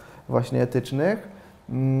powodów właśnie etycznych,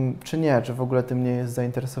 czy nie, czy w ogóle tym nie jest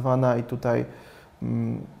zainteresowana i tutaj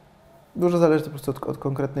dużo zależy po prostu od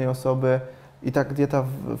konkretnej osoby. I tak dieta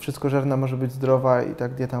wszystkożerna może być zdrowa i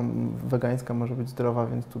tak dieta wegańska może być zdrowa,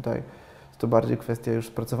 więc tutaj jest to bardziej kwestia już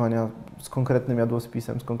spracowania z konkretnym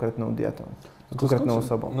jadłospisem, z konkretną dietą, z konkretną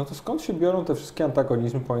osobą. No to skąd się biorą te wszystkie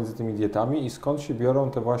antagonizmy pomiędzy tymi dietami i skąd się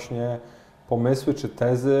biorą te właśnie pomysły czy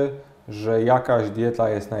tezy, że jakaś dieta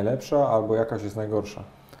jest najlepsza albo jakaś jest najgorsza?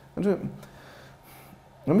 Znaczy,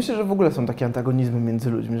 no myślę, że w ogóle są takie antagonizmy między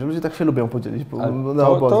ludźmi, że ludzie tak się lubią podzielić na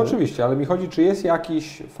obozy. To oczywiście, ale mi chodzi, czy jest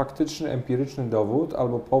jakiś faktyczny, empiryczny dowód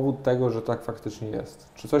albo powód tego, że tak faktycznie jest?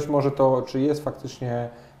 Czy coś może to, czy jest faktycznie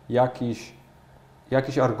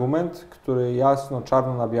jakiś argument, który jasno,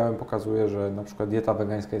 czarno na białym pokazuje, że na przykład dieta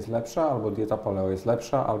wegańska jest lepsza, albo dieta paleo jest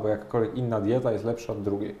lepsza, albo jakakolwiek inna dieta jest lepsza od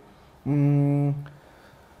drugiej?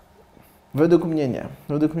 Według mnie nie.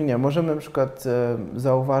 Według mnie nie. Możemy na przykład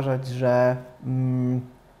zauważać, że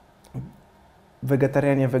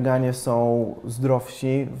wegetarianie, weganie są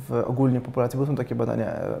zdrowsi w ogólnie populacji, bo są takie badania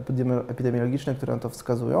epidemiologiczne, które na to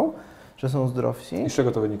wskazują, że są zdrowsi. I z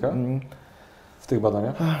czego to wynika w tych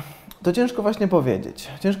badaniach? To ciężko właśnie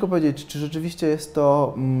powiedzieć. Ciężko powiedzieć, czy rzeczywiście jest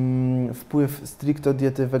to wpływ stricte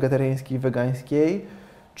diety wegetariańskiej i wegańskiej,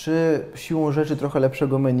 czy siłą rzeczy trochę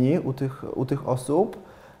lepszego menu u tych osób,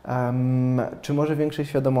 czy może większej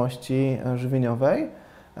świadomości żywieniowej,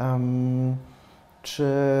 czy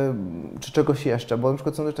czegoś jeszcze, bo na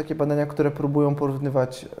przykład są też takie badania, które próbują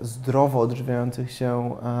porównywać zdrowo odżywiających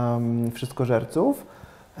się wszystkożerców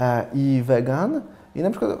i wegan i na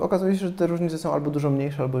przykład okazuje się, że te różnice są albo dużo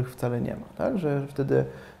mniejsze, albo ich wcale nie ma, tak? Że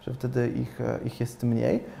wtedy ich jest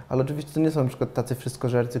mniej, ale oczywiście to nie są na przykład tacy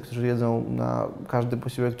wszystkożercy, którzy jedzą na każdy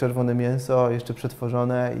posiłek czerwone mięso, jeszcze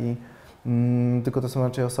przetworzone tylko to są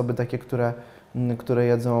raczej osoby takie, które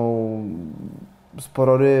jedzą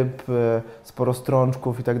sporo ryb, sporo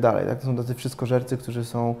strączków i tak dalej. Tak? To są tacy wszystkożercy, którzy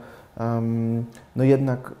są, no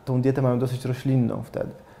jednak tą dietę mają dosyć roślinną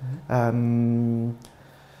wtedy.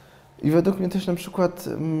 I według mnie też na przykład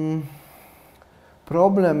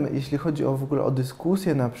problem, jeśli chodzi w ogóle o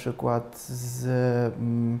dyskusję na przykład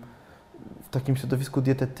w takim środowisku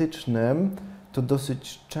dietetycznym, to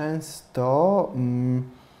dosyć często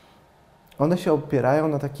one się opierają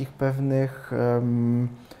na takich pewnych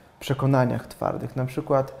przekonaniach twardych. Na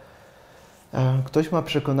przykład ktoś ma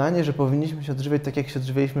przekonanie, że powinniśmy się odżywiać tak, jak się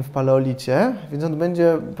odżywialiśmy w paleolicie, więc on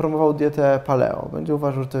będzie promował dietę paleo. Będzie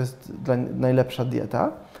uważał, że to jest najlepsza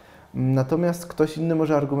dieta. Natomiast ktoś inny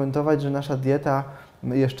może argumentować, że nasza dieta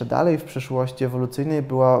jeszcze dalej w przeszłości ewolucyjnej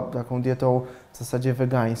była taką dietą w zasadzie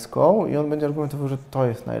wegańską i on będzie argumentował, że to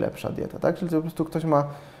jest najlepsza dieta, tak? Czyli to po prostu ktoś ma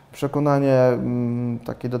przekonanie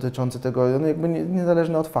takie dotyczące tego, no jakby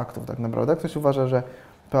niezależne od faktów tak naprawdę. Ktoś uważa, że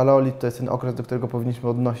paleolit to jest ten okres, do którego powinniśmy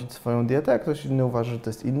odnosić swoją dietę, a ktoś inny uważa, że to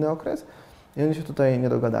jest inny okres i oni się tutaj nie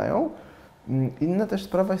dogadają. Inna też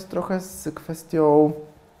sprawa jest trochę z kwestią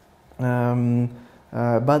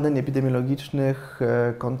badań epidemiologicznych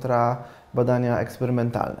kontra badania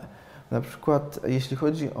eksperymentalne. Na przykład jeśli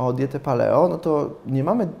chodzi o dietę paleo, no to nie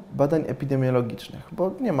mamy badań epidemiologicznych,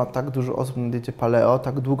 bo nie ma tak dużo osób na diecie paleo,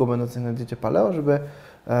 tak długo będących na diecie paleo, żeby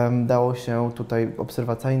dało się tutaj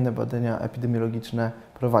obserwacyjne badania epidemiologiczne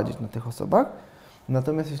prowadzić na tych osobach.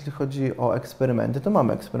 Natomiast jeśli chodzi o eksperymenty, to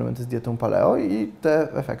mamy eksperymenty z dietą paleo i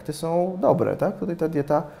te efekty są dobre, tak? Tutaj ta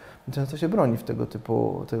dieta często się broni w tego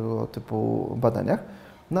typu badaniach,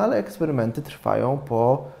 no ale eksperymenty trwają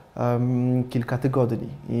po kilka tygodni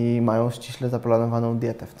i mają ściśle zaplanowaną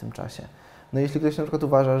dietę w tym czasie. No jeśli ktoś na przykład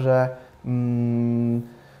uważa, że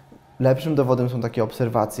lepszym dowodem są takie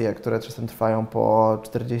obserwacje, które czasem trwają po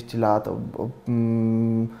 40 lat,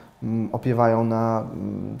 opiewają na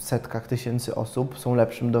setkach tysięcy osób, są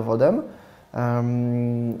lepszym dowodem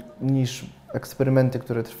niż eksperymenty,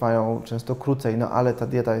 które trwają często krócej, no ale ta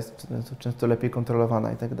dieta jest często lepiej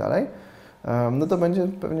kontrolowana i tak dalej, no to będzie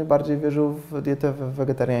pewnie bardziej wierzył w dietę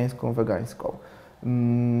wegetariańską, wegańską.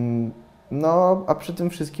 No, a przy tym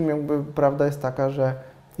wszystkim jakby prawda jest taka, że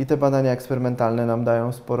i te badania eksperymentalne nam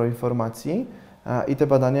dają sporo informacji, i te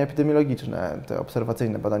badania epidemiologiczne, te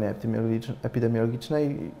obserwacyjne badania epidemiologiczne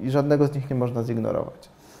i żadnego z nich nie można zignorować.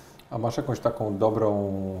 A masz jakąś taką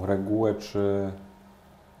dobrą regułę,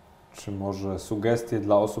 czy może sugestie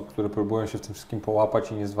dla osób, które próbują się w tym wszystkim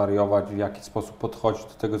połapać i nie zwariować, w jaki sposób podchodzić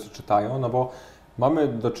do tego, co czytają? No bo mamy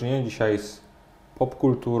do czynienia dzisiaj z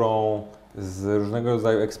popkulturą, z różnego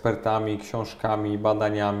rodzaju ekspertami, książkami,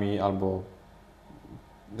 badaniami albo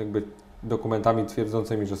jakby dokumentami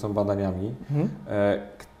twierdzącymi, że są badaniami,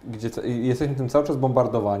 gdzie jesteśmy tym cały czas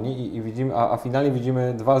bombardowani i widzimy, a finalnie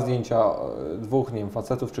widzimy dwa zdjęcia dwóch, nie wiem,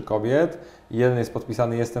 facetów czy kobiet. Jeden jest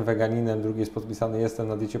podpisany jestem weganinem, drugi jest podpisany jestem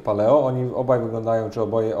na diecie paleo. Oni obaj wyglądają, czy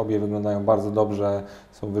obie wyglądają bardzo dobrze,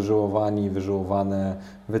 są wyżyłowani, wyżyłowane,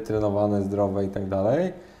 wytrenowane, zdrowe i tak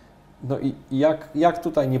dalej. No i jak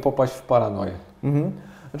tutaj nie popaść w paranoję?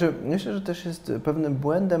 Znaczy, myślę, że też jest pewnym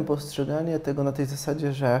błędem postrzeganie tego na tej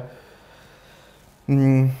zasadzie, że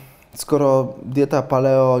skoro dieta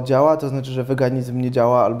paleo działa, to znaczy, że weganizm nie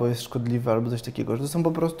działa albo jest szkodliwy, albo coś takiego. Że to są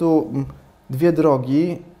po prostu dwie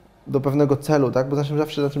drogi do pewnego celu, tak? Bo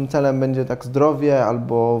zawsze naszym celem będzie tak zdrowie,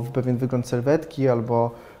 albo pewien wygląd sylwetki,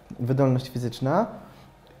 albo wydolność fizyczna.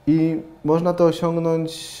 I można to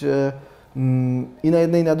osiągnąć i na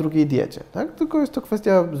jednej, i na drugiej diecie, tak? Tylko jest to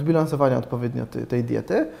kwestia zbilansowania odpowiednio tej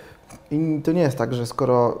diety. I to nie jest tak, że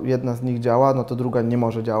skoro jedna z nich działa, no to druga nie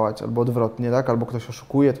może działać, albo odwrotnie, tak? Albo ktoś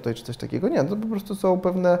oszukuje tutaj, czy coś takiego. Nie, to po prostu są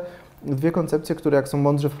pewne dwie koncepcje, które jak są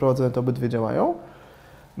mądrze wprowadzone, to obydwie działają.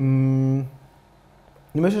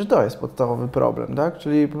 I myślę, że to jest podstawowy problem, tak?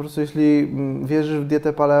 Czyli po prostu jeśli wierzysz w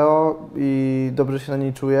dietę paleo i dobrze się na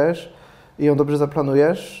niej czujesz i ją dobrze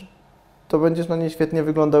zaplanujesz, to będziesz na niej świetnie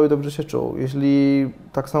wyglądał i dobrze się czuł. Jeśli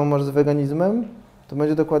tak samo masz z weganizmem, to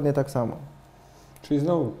będzie dokładnie tak samo. Czyli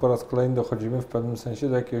znowu po raz kolejny dochodzimy w pewnym sensie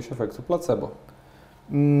do jakiegoś efektu placebo.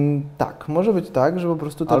 Tak, może być tak, że po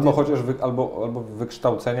prostu... Albo chociaż albo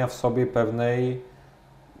wykształcenia w sobie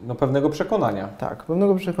pewnego przekonania. Tak,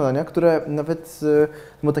 pewnego przekonania, które nawet,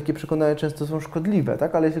 bo takie przekonania często są szkodliwe,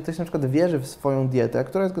 tak? Ale jeśli ktoś na przykład wierzy w swoją dietę,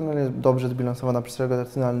 która jest generalnie dobrze zbilansowana przez szereg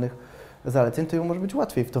racjonalnych zaleceń, to ją może być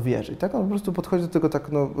łatwiej w to wierzyć, tak? On po prostu podchodzi do tego tak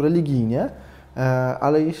religijnie,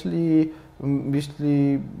 ale jeśli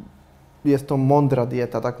jest to mądra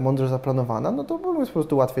dieta, tak mądrze zaplanowana, no to jest po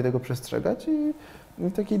prostu łatwiej tego przestrzegać i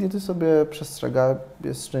takiej diety sobie przestrzega,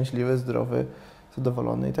 jest szczęśliwy, zdrowy,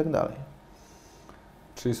 zadowolony i tak dalej.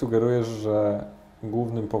 Czyli sugerujesz, że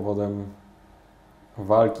głównym powodem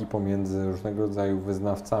walki pomiędzy różnego rodzaju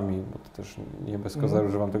wyznawcami, bo to też nie bez kozery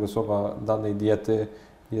używam tego słowa, danej diety,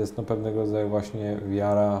 jest no pewnego rodzaju właśnie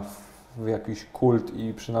wiara w jakiś kult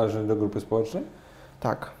i przynależność do grupy społecznej?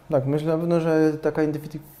 Tak, myślę na pewno, że taka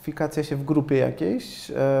identyfikacja się w grupie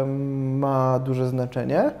jakiejś ma duże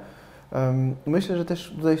znaczenie. Myślę, że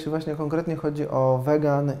też tutaj, jeśli właśnie konkretnie chodzi o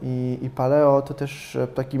wegan i paleo, to też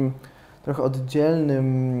takim trochę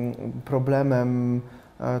oddzielnym problemem,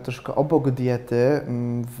 troszkę obok diety,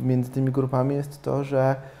 między tymi grupami jest to,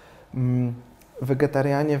 że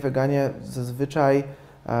wegetarianie, weganie zazwyczaj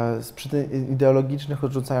z przyczyn ideologicznych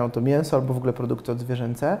odrzucają to mięso albo w ogóle produkty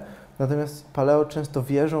odzwierzęce. Natomiast paleo często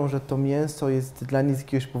wierzą, że to mięso jest dla nich z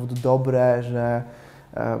jakiegoś powodu dobre, że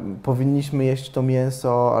powinniśmy jeść to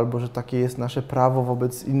mięso, albo że takie jest nasze prawo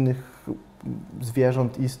wobec innych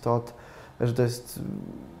zwierząt, istot, że to jest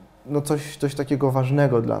no coś takiego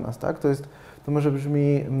ważnego dla nas, tak? To może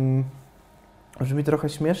brzmi trochę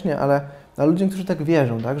śmiesznie, ale ludzie, którzy tak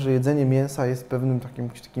wierzą, tak, że jedzenie mięsa jest pewnym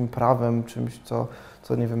takim prawem, czymś, co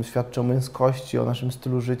nie wiem, świadczy o męskości, o naszym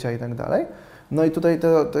stylu życia i tak dalej. No i tutaj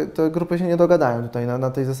te grupy się nie dogadają tutaj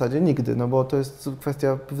na tej zasadzie nigdy, no bo to jest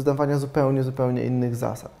kwestia wyznawania zupełnie innych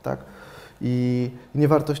zasad, tak? I nie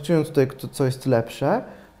wartościując tutaj, co jest lepsze,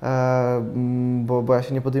 bo ja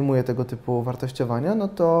się nie podejmuję tego typu wartościowania, no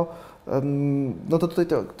to tutaj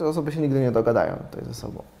te osoby się nigdy nie dogadają tutaj ze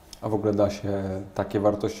sobą. A w ogóle da się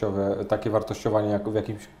takie wartościowanie w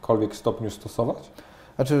jakimkolwiek stopniu stosować?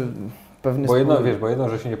 Znaczy, pewnie... Bo jedno,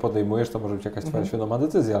 że się nie podejmujesz, to może być jakaś Twoja świadoma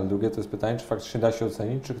decyzja, ale drugie to jest pytanie, czy faktycznie da się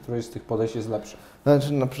ocenić, czy któreś z tych podejść jest lepsze.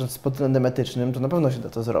 Znaczy, na przykład pod względem etycznym, to na pewno się da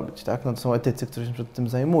to zrobić, tak? No to są etycy, którzy się przed tym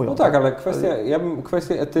zajmują. No tak, ale ja bym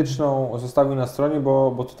kwestię etyczną zostawił na stronie,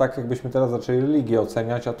 bo to tak jakbyśmy teraz zaczęli religię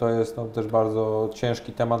oceniać, a to jest no, też bardzo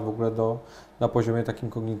ciężki temat w ogóle na poziomie takim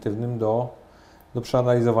kognitywnym do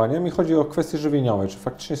przeanalizowania. Mi chodzi o kwestie żywieniowe, czy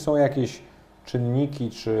faktycznie są jakieś czynniki,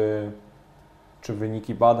 czy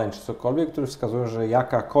wyniki badań, czy cokolwiek, które wskazują, że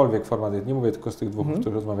jakakolwiek forma diety, nie mówię tylko z tych dwóch, o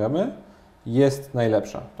których rozmawiamy, jest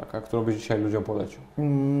najlepsza, taka, którą byś dzisiaj ludziom polecił.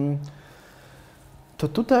 To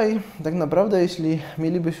tutaj tak naprawdę, jeśli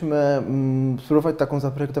mielibyśmy spróbować taką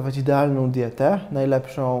zaprojektować idealną dietę,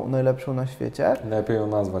 najlepszą na świecie. Najlepiej ją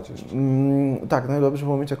nazwać jeszcze. Tak, najlepiej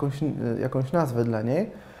było mieć jakąś nazwę dla niej.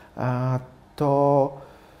 To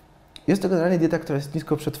jest to generalnie dieta, która jest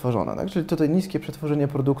nisko przetworzona, tak? Czyli tutaj niskie przetworzenie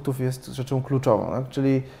produktów jest rzeczą kluczową, tak?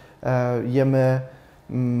 Czyli jemy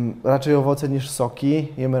raczej owoce niż soki,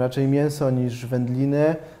 jemy raczej mięso niż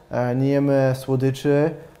wędliny, nie jemy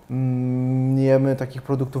słodyczy, nie jemy takich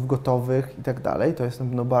produktów gotowych i tak dalej. To jest na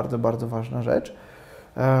pewno bardzo, bardzo ważna rzecz.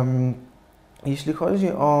 Jeśli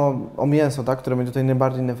chodzi o mięso, tak, które będzie tutaj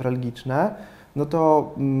najbardziej newralgiczne, no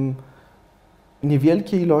to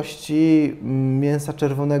niewielkie ilości mięsa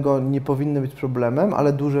czerwonego nie powinny być problemem,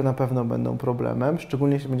 ale duże na pewno będą problemem,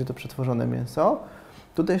 szczególnie jeśli będzie to przetworzone mięso.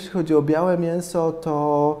 Tutaj jeśli chodzi o białe mięso,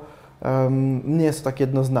 to nie jest to tak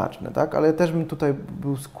jednoznaczne, tak? Ale też bym tutaj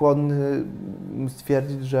był skłonny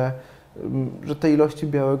stwierdzić, że te ilości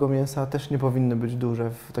białego mięsa też nie powinny być duże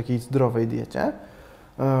w takiej zdrowej diecie.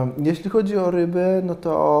 Jeśli chodzi o ryby, no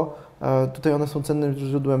to tutaj one są cennym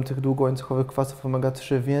źródłem tych długołańcuchowych kwasów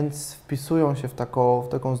omega-3, więc wpisują się w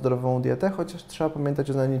taką zdrową dietę, chociaż trzeba pamiętać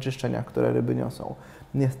o zanieczyszczeniach, które ryby niosą,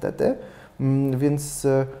 niestety. Więc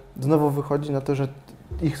znowu wychodzi na to, że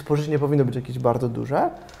ich spożycie nie powinno być jakieś bardzo duże.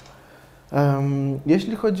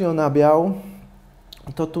 Jeśli chodzi o nabiał,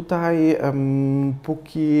 to tutaj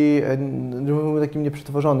póki mówimy o takim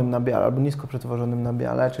nieprzetworzonym nabiale albo nisko przetworzonym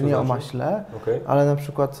nabiale, czyli nie o maśle, ale na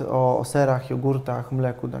przykład o serach, jogurtach,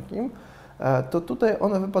 mleku takim, to tutaj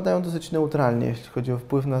one wypadają dosyć neutralnie, jeśli chodzi o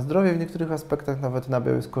wpływ na zdrowie. W niektórych aspektach nawet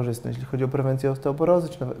nabiał jest korzystny, jeśli chodzi o prewencję osteoporozy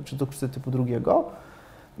czy cukrzycy typu 2.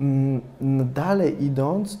 Dalej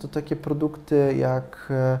idąc, to takie produkty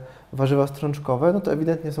jak warzywa strączkowe, no to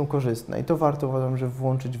ewidentnie są korzystne i to warto, uważam, że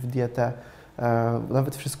włączyć w dietę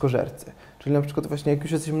nawet wszystkożercy. Czyli na przykład właśnie jak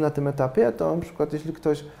już jesteśmy na tym etapie, to na przykład jeśli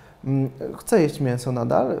ktoś chce jeść mięso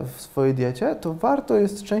nadal w swojej diecie, to warto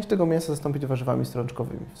jest część tego mięsa zastąpić warzywami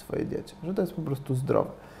strączkowymi w swojej diecie, że to jest po prostu zdrowe.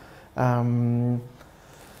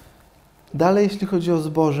 Dalej jeśli chodzi o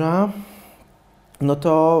zboża, no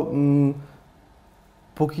to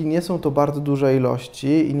póki nie są to bardzo duże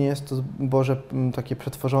ilości i nie jest to zboże takie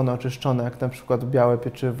przetworzone, oczyszczone, jak na przykład białe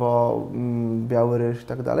pieczywo, biały ryż i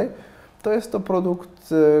tak dalej, to jest to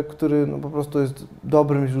produkt, który no po prostu jest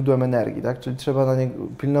dobrym źródłem energii, tak? Czyli trzeba na niego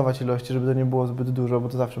pilnować ilości, żeby to nie było zbyt dużo, bo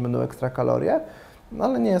to zawsze będą ekstra kalorie, no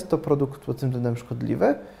ale nie jest to produkt pod tym względem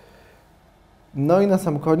szkodliwy. No i na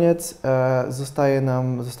sam koniec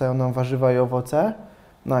zostają nam warzywa i owoce.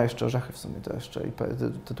 No a jeszcze orzechy w sumie to jeszcze i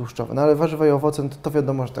te tłuszczowe. No ale warzywa i owoce, no to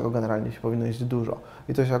wiadomo, że tego generalnie się powinno jeść dużo.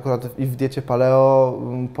 I to się akurat i w diecie paleo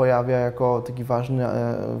pojawia jako taki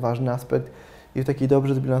ważny aspekt i w takiej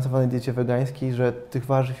dobrze zbilansowanej diecie wegańskiej, że tych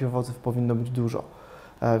warzyw i owoców powinno być dużo.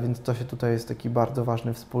 Więc to się tutaj jest taki bardzo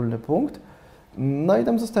ważny wspólny punkt. No i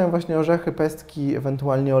tam zostają właśnie orzechy, pestki,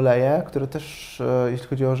 ewentualnie oleje, które też, jeśli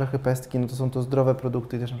chodzi o orzechy, pestki, no to są to zdrowe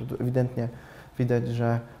produkty i też ewidentnie widać,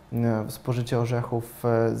 że spożycie orzechów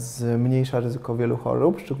zmniejsza ryzyko wielu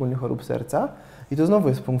chorób, szczególnie chorób serca. I to znowu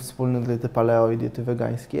jest punkt wspólny dla diety paleo i diety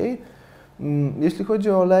wegańskiej. Jeśli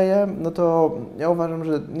chodzi o oleje, no to ja uważam,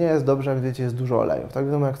 że nie jest dobrze, jak w diecie jest dużo olejów. Tak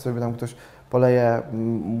wiadomo, jak sobie tam ktoś poleje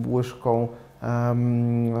łyżką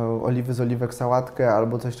oliwy z oliwek sałatkę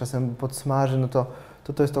albo coś czasem podsmaży, no to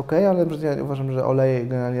jest ok, ale ja uważam, że oleje i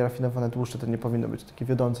generalnie rafinowane tłuszcze to nie powinno być takie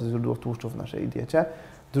wiodące źródło tłuszczu w naszej diecie.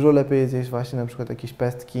 Dużo lepiej jest jeść właśnie na przykład jakieś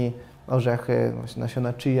pestki, orzechy, właśnie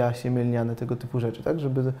nasiona chia, siemię lniane, tego typu rzeczy, tak,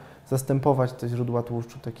 żeby zastępować te źródła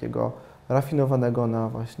tłuszczu takiego rafinowanego na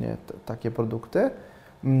właśnie takie produkty.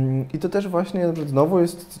 I to też właśnie znowu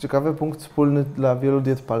jest ciekawy punkt wspólny dla wielu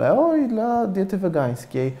diet paleo i dla diety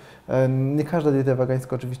wegańskiej. Nie każda dieta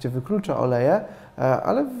wegańska oczywiście wyklucza oleje,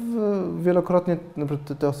 ale wielokrotnie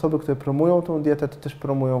te osoby, które promują tą dietę, to też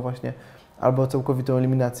promują właśnie albo całkowitą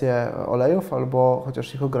eliminację olejów, albo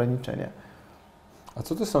chociaż ich ograniczenie. A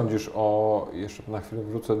co Ty sądzisz jeszcze na chwilę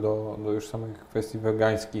wrócę do już samych kwestii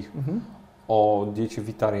wegańskich, o diecie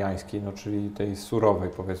witariańskiej, no czyli tej surowej,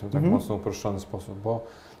 powiedzmy tak mocno uproszczony sposób, bo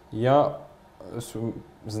ja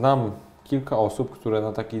znam kilka osób, które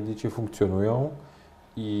na takiej diecie funkcjonują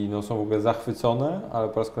i no, są w ogóle zachwycone, ale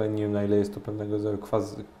po raz kolejny nie wiem, na ile jest to pewnego rodzaju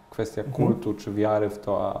kwestia kultu czy wiary w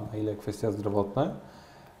to, a na ile kwestia zdrowotna.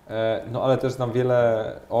 No ale też znam wiele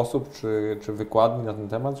osób czy wykładni na ten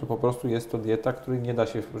temat, że po prostu jest to dieta, której nie da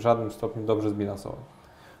się w żadnym stopniu dobrze zbilansować.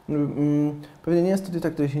 Pewnie nie jest to dieta,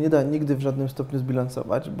 której się nie da nigdy w żadnym stopniu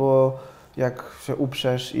zbilansować, bo jak się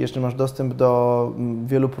uprzesz i jeszcze masz dostęp do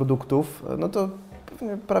wielu produktów, no to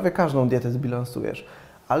pewnie prawie każdą dietę zbilansujesz.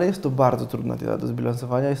 Ale jest to bardzo trudna dieta do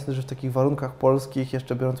zbilansowania. Jest to, że w takich warunkach polskich,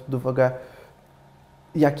 jeszcze biorąc pod uwagę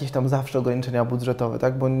jakieś tam zawsze ograniczenia budżetowe,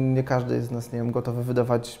 tak? Bo nie każdy jest z nas, nie wiem, gotowy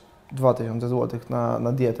wydawać 2000 zł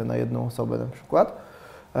na dietę, na jedną osobę na przykład.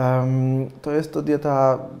 To jest to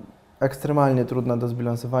dieta ekstremalnie trudna do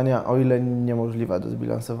zbilansowania, o ile niemożliwa do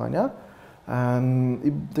zbilansowania.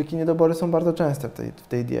 I takie niedobory są bardzo częste w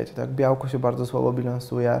tej diecie. Tak? Białko się bardzo słabo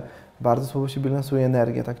bilansuje, bardzo słabo się bilansuje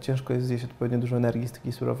energia. Tak? Ciężko jest zjeść odpowiednio dużo energii z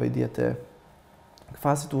takiej surowej diety.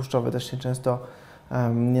 Kwasy tłuszczowe też się często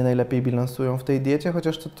nie najlepiej bilansują w tej diecie,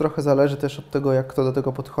 chociaż to trochę zależy też od tego, jak kto do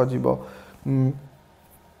tego podchodzi, bo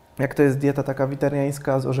jak to jest dieta taka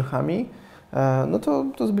witariańska z orzechami, no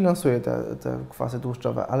to zbilansuje te kwasy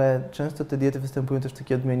tłuszczowe, ale często te diety występują też w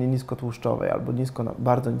takiej odmianie niskotłuszczowej albo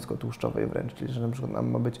bardzo niskotłuszczowej wręcz, czyli że na przykład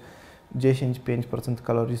nam ma być 10-5%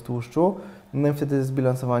 kalorii z tłuszczu, no i wtedy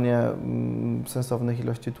zbilansowanie sensownych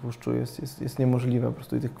ilości tłuszczu jest niemożliwe po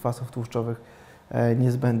prostu i tych kwasów tłuszczowych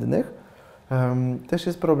niezbędnych. Też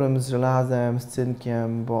jest problem z żelazem, z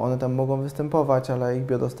cynkiem, bo one tam mogą występować, ale ich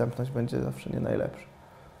biodostępność będzie zawsze nie najlepsza.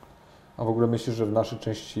 A w ogóle myślisz, że w naszej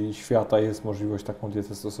części świata jest możliwość taką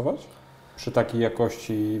dietę stosować? Przy takiej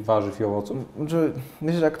jakości warzyw i owoców?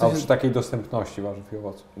 Myślę, że jak ktoś przy takiej dostępności warzyw i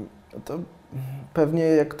owoców? To pewnie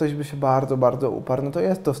jak ktoś by się bardzo, bardzo uparł, no to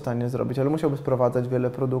jest to w stanie zrobić, ale musiałby sprowadzać wiele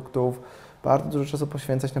produktów, bardzo dużo czasu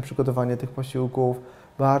poświęcać na przygotowanie tych posiłków,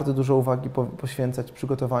 bardzo dużo uwagi poświęcać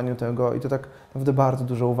przygotowaniu tego i to tak naprawdę bardzo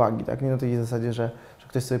dużo uwagi, tak? Nie na tej zasadzie, że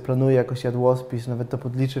ktoś sobie planuje jakoś jadłospis, nawet to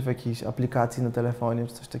podliczy w jakiejś aplikacji na telefonie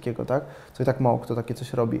czy coś takiego, tak? Co i tak mało kto takie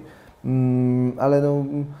coś robi. Ale no,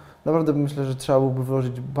 naprawdę myślę, że trzeba byłoby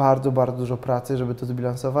włożyć bardzo, bardzo dużo pracy, żeby to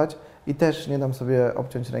zbilansować i też nie dam sobie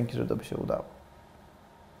obciąć ręki, że to by się udało.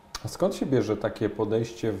 A skąd się bierze takie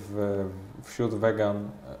podejście wśród wegan,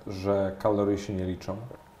 że kalorie się nie liczą?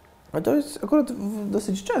 A to jest akurat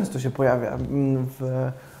dosyć często się pojawia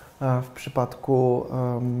w przypadku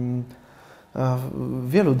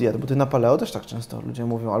wielu diet, bo na paleo też tak często ludzie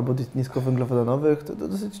mówią, albo diet niskowęglowodanowych, to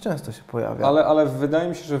dosyć często się pojawia. Ale wydaje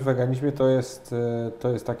mi się, że w weganizmie to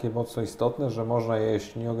jest takie mocno istotne, że można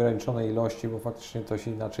jeść nieograniczone ilości, bo faktycznie to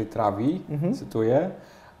się inaczej trawi, cytuję,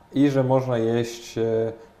 i że można jeść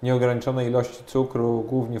nieograniczone ilości cukru,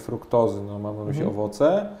 głównie fruktozy, no mam na myśli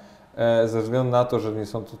owoce, ze względu na to, że nie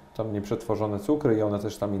są to tam nieprzetworzone cukry i one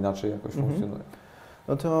też tam inaczej jakoś funkcjonują.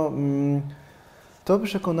 No to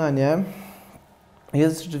przekonanie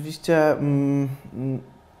jest rzeczywiście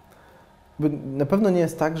Na pewno nie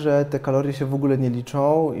jest tak, że te kalorie się w ogóle nie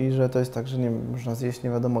liczą i że to jest tak, że nie wiem, można zjeść nie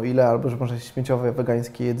wiadomo ile, albo że można jeść śmieciowe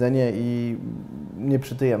wegańskie jedzenie i nie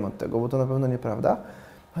przytyjemy od tego, bo to na pewno nieprawda.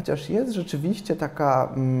 Chociaż jest rzeczywiście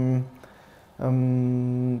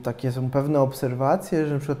takie są pewne obserwacje,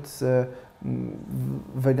 że na przykład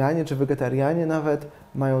weganie czy wegetarianie nawet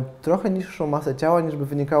mają trochę niższą masę ciała, niż by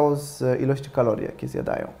wynikało z ilości kalorii, jakie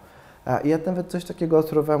zjadają. I ja nawet coś takiego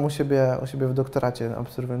obserwowałem u siebie w doktoracie,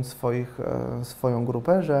 obserwując swoją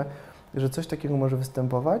grupę, że coś takiego może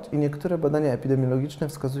występować i niektóre badania epidemiologiczne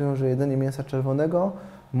wskazują, że jedzenie mięsa czerwonego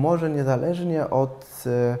może niezależnie od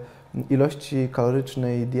ilości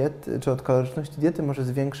kalorycznej diety, czy od kaloryczności diety może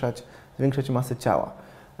zwiększać masę ciała.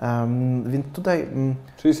 Więc tutaj...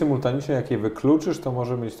 Czyli symultanicznie, jak je wykluczysz, to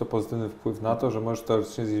może mieć to pozytywny wpływ na to, że możesz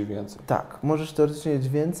teoretycznie zjeść więcej. Tak, możesz teoretycznie jeść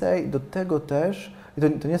więcej, do tego też, i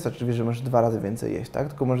to nie jest oczywiście, że możesz 2 razy więcej jeść, tak?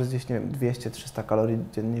 Tylko możesz zjeść, nie wiem, 200-300 kalorii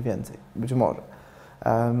dziennie więcej, być może.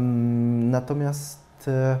 Natomiast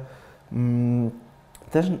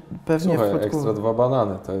też pewnie Słuchaj, w przypadku... ekstra 2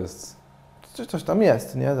 banany, to jest... Coś tam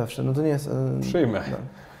jest, nie? Zawsze, no to nie jest... Przyjmę. No.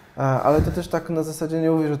 Ale to też tak na zasadzie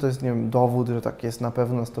nie mówię, że to jest, nie wiem, dowód, że tak jest na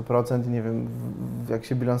pewno 100% i nie wiem, jak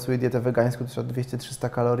się bilansuje dietę wegańską, to trzeba 200-300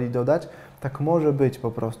 kalorii dodać. Tak może być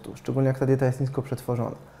po prostu, szczególnie jak ta dieta jest nisko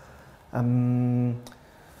przetworzona.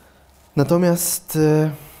 Natomiast,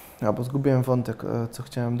 bo zgubiłem wątek, co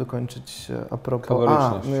chciałem dokończyć a propos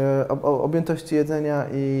objętości jedzenia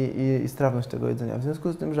i strawność tego jedzenia. W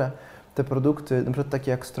związku z tym, że te produkty, na przykład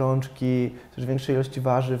takie jak strączki, też większej ilości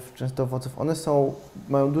warzyw, często owoców, one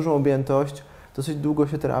mają dużą objętość, dosyć długo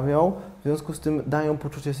się trawią, w związku z tym dają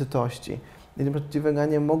poczucie sytości. I na przykład ci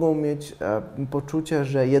weganie mogą mieć poczucie,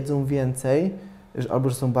 że jedzą więcej, albo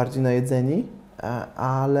że są bardziej najedzeni,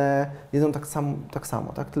 ale jedzą tak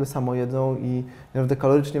samo, tyle samo jedzą i naprawdę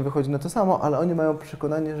kalorycznie wychodzi na to samo, ale oni mają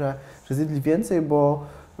przekonanie, że zjedli więcej,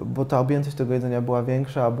 bo ta objętość tego jedzenia była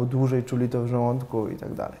większa, albo dłużej czuli to w żołądku i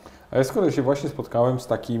tak dalej. A ja z kolei się właśnie spotkałem z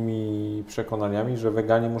takimi przekonaniami, że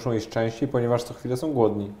weganie muszą jeść częściej, ponieważ co chwilę są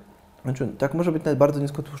głodni. Znaczy, tak może być na bardzo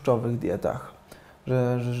niskotłuszczowych dietach,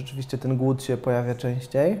 że rzeczywiście ten głód się pojawia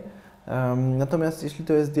częściej. Natomiast jeśli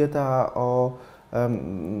to jest dieta o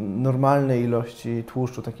normalnej ilości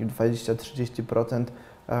tłuszczu, takim 20-30%,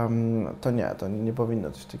 to nie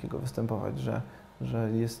powinno coś takiego występować, że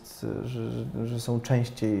są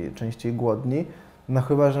częściej głodni. No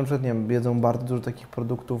chyba, że na przykład, nie wiem, jedzą bardzo dużo takich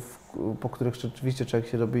produktów, po których rzeczywiście człowiek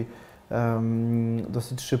się robi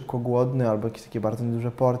dosyć szybko głodny, albo jakieś takie bardzo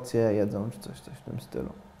nieduże porcje jedzą, czy coś w tym stylu.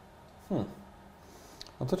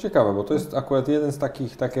 No to ciekawe, bo to jest akurat jeden z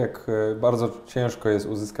takich, tak jak bardzo ciężko jest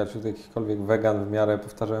uzyskać wśród jakichkolwiek wegan w miarę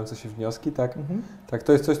powtarzające się wnioski, tak? Tak,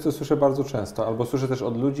 to jest coś, co słyszę bardzo często, albo słyszę też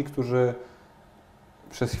od ludzi, którzy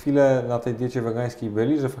przez chwilę na tej diecie wegańskiej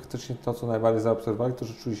byli, że faktycznie to, co najbardziej zaobserwowali, to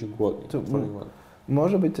że czuli się głodni.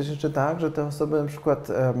 Może być też jeszcze tak, że te osoby na przykład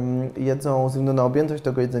jedzą ze względu na objętość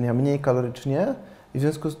tego jedzenia mniej kalorycznie i w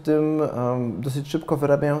związku z tym dosyć szybko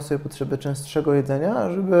wyrabiają sobie potrzebę częstszego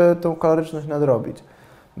jedzenia, żeby tą kaloryczność nadrobić.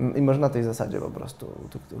 I może na tej zasadzie po prostu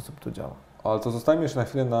tych osób to działa. Ale to zostańmy jeszcze na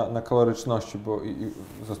chwilę na kaloryczności,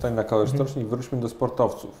 zostańmy na kaloryczności i wróćmy do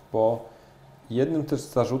sportowców, bo jednym też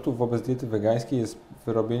z zarzutów wobec diety wegańskiej jest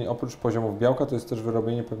wyrobienie, oprócz poziomów białka, to jest też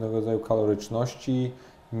wyrobienie pewnego rodzaju kaloryczności,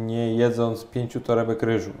 nie jedząc 5 torebek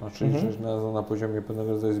ryżu. Znaczy, że na poziomie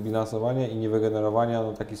pewnego rodzaju zbilansowania i niewygenerowania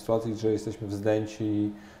takiej sytuacji, że jesteśmy wzdęci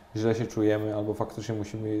i źle się czujemy, albo faktycznie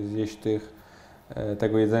musimy zjeść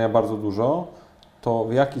tego jedzenia bardzo dużo, to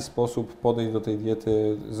w jaki sposób podejść do tej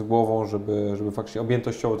diety z głową, żeby faktycznie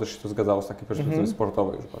objętościowo też się to zgadzało z takiej perspektywy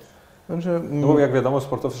sportowej już bardzo. No bo jak wiadomo,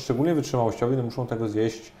 sportowcy, szczególnie wytrzymałościowi, muszą tego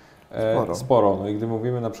zjeść sporo. No i gdy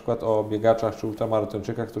mówimy na przykład o biegaczach czy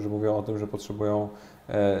ultramaratończykach, którzy mówią o tym, że potrzebują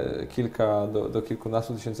kilka do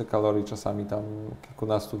kilkunastu tysięcy kalorii, czasami tam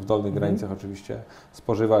kilkunastu w dolnych granicach oczywiście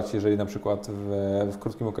spożywać, jeżeli na przykład w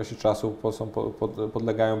krótkim okresie czasu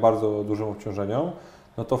podlegają bardzo dużym obciążeniom,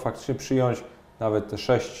 no to faktycznie przyjąć nawet te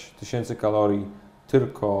 6 tysięcy kalorii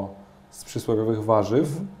tylko z przysłowiowych warzyw,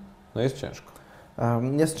 no jest ciężko.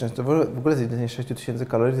 Jest często. W ogóle zjedzenie 6 tysięcy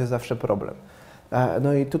kalorii to jest zawsze problem.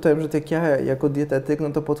 No i tutaj, że jak ja jako dietetyk, no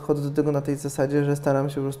to podchodzę do tego na tej zasadzie, że staram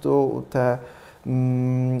się po prostu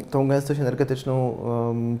tą gęstość energetyczną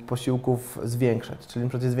posiłków zwiększać. Czyli na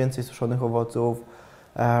przykład jest więcej suszonych owoców,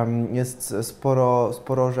 jest sporo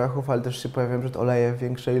orzechów, ale też się pojawiają oleje w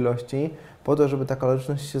większej ilości, po to, żeby ta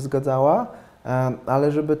kaloryczność się zgadzała,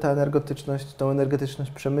 ale żeby tą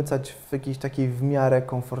energetyczność przemycać w jakiejś takiej w miarę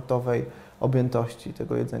komfortowej objętości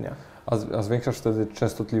tego jedzenia. A zwiększasz wtedy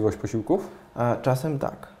częstotliwość posiłków? Czasem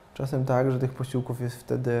tak, że tych posiłków jest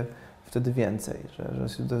wtedy wtedy więcej, że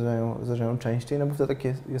się zdarzają częściej, no bo wtedy tak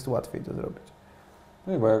jest łatwiej to zrobić.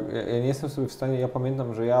 No bo ja nie jestem sobie w stanie, ja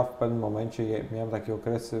pamiętam, że ja w pewnym momencie miałem takie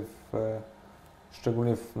okresy,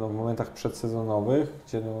 szczególnie w momentach przedsezonowych,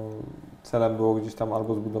 gdzie celem było gdzieś tam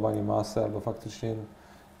albo zbudowanie masy, albo faktycznie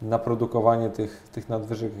naprodukowanie tych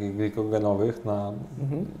nadwyżek glikogenowych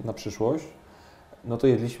na przyszłość. No to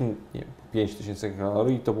jedliśmy, nie wiem, 5000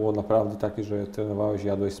 kalorii i to było naprawdę takie, że trenowałeś,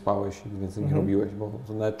 jadłeś, spałeś i więcej nie robiłeś, bo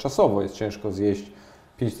to nawet czasowo jest ciężko zjeść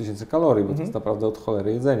 5000 kalorii, bo to jest naprawdę od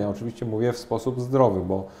cholery jedzenia. Oczywiście mówię w sposób zdrowy,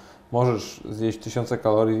 bo możesz zjeść 1000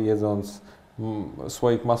 kalorii jedząc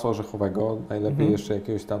słoik masła orzechowego, najlepiej jeszcze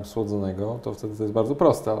jakiegoś tam słodzonego, to wtedy to jest bardzo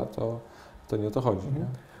proste, ale to nie o to chodzi. Nie?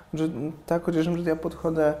 Że, tak, chociaż ja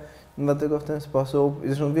podchodzę dlatego w ten sposób, i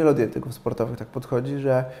zresztą wielu dietyków sportowych tak podchodzi,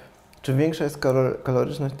 że czym większa jest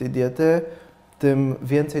kaloryczność tej diety, tym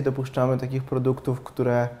więcej dopuszczamy takich produktów,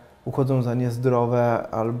 które uchodzą za niezdrowe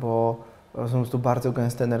albo są po prostu bardzo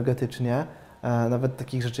gęste energetycznie. Nawet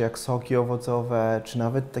takich rzeczy jak soki owocowe, czy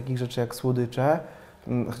nawet takich rzeczy jak słodycze,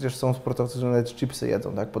 chociaż są sportowcy, że nawet chipsy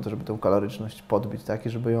jedzą, tak, po to, żeby tą kaloryczność podbić, tak, i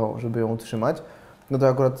żeby ją utrzymać. No to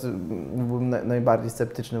akurat byłem najbardziej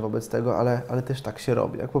sceptyczny wobec tego, ale też tak się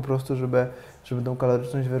robi, tak, po prostu, żeby tą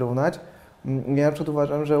kaloryczność wyrównać. Ja na przykład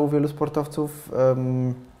uważam, że u wielu sportowców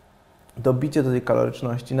dobicie do tej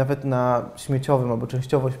kaloryczności, nawet na śmieciowym albo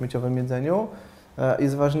częściowo śmieciowym jedzeniu,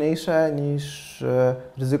 jest ważniejsze niż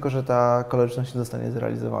ryzyko, że ta kaloryczność nie zostanie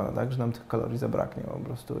zrealizowana, tak? Że nam tych kalorii zabraknie po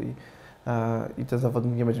prostu i ten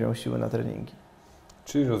zawodnik nie będzie miał siły na treningi.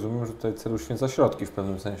 Czyli rozumiem, że tutaj cel uświęca środki w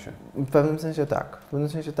pewnym sensie. W pewnym sensie tak. W pewnym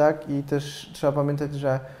sensie tak i też trzeba pamiętać,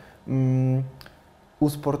 że u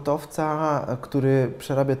sportowca, który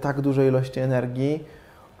przerabia tak duże ilości energii,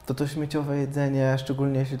 to śmieciowe jedzenie,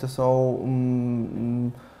 szczególnie jeśli to są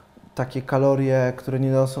takie kalorie, które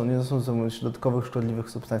nie noszą dodatkowych szkodliwych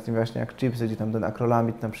substancji, właśnie jak chipsy, gdzie tam ten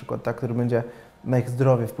akrylamid na przykład, tak, który będzie na ich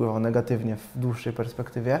zdrowie wpływał negatywnie w dłuższej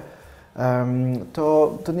perspektywie,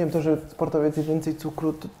 to nie wiem, to, że sportowiec je więcej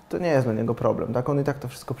cukru, to nie jest dla niego problem, tak? On i tak to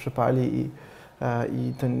wszystko przepali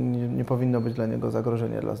i to nie powinno być dla niego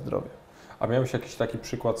zagrożenie dla zdrowia. A miałeś jakiś taki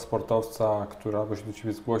przykład sportowca, który albo się do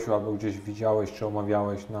Ciebie zgłosił, albo gdzieś widziałeś, czy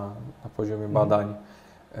omawiałeś na poziomie badań,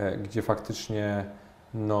 gdzie faktycznie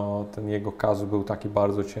ten jego kazus był taki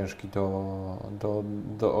bardzo ciężki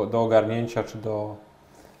do ogarnięcia, czy do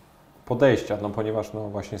podejścia, ponieważ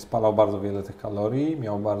właśnie spalał bardzo wiele tych kalorii,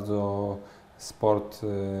 miał bardzo sport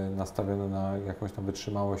nastawiony na jakąś tam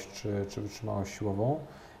wytrzymałość, czy wytrzymałość siłową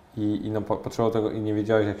i potrzebował tego i nie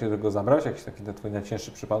wiedziałeś, jak się do tego zabrać? Jakiś taki Twój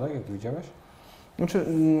najcięższy przypadek, jaki widziałeś? Znaczy,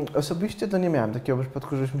 osobiście to nie miałem takiego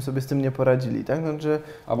przypadku, żebyśmy sobie z tym nie poradzili, tak?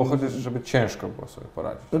 Albo chociaż, żeby ciężko było sobie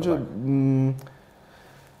poradzić. Tak.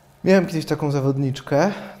 Miałem kiedyś taką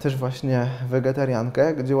zawodniczkę, też właśnie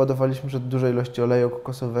wegetariankę, gdzie ładowaliśmy przed duże ilości oleju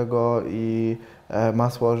kokosowego i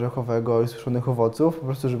masła orzechowego i suszonych owoców, po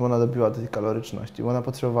prostu, żeby ona dobiła do tej kaloryczności, bo ona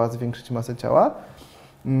potrzebowała zwiększyć masę ciała,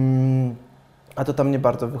 a to tam nie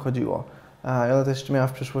bardzo wychodziło. I ona też jeszcze miała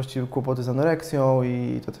w przeszłości kłopoty z anoreksją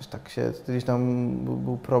i to też tak gdzieś tam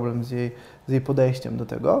był problem z jej podejściem do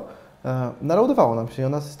tego. No ale udawało nam się i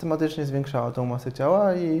ona systematycznie zwiększała tą masę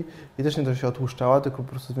ciała i też nie to, że się otłuszczała, tylko po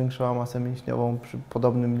prostu zwiększała masę mięśniową przy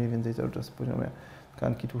podobnym mniej więcej cały czas poziomie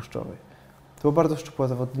tkanki tłuszczowej. To była bardzo szczupła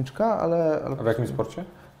zawodniczka, ale A w jakim sporcie?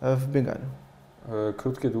 W bieganiu.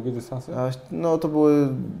 Krótkie, długie dystanse? No to były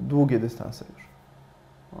długie dystanse już.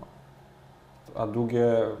 A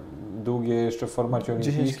długie jeszcze w formacie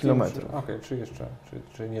olimpijskim? 10 km. Okej,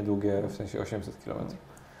 czy niedługie, w sensie 800 km.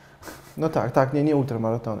 No tak, nie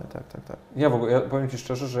ultramaratony, tak. Ja w ogóle, ja powiem Ci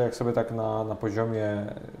szczerze, że jak sobie tak na poziomie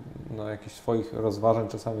jakichś swoich rozważań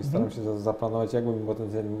czasami staram się zaplanować, jakby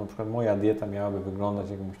potencjalnie na przykład moja dieta miałaby wyglądać,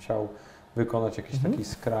 jakbym chciał wykonać jakiś taki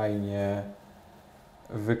skrajnie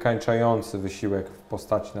wykańczający wysiłek w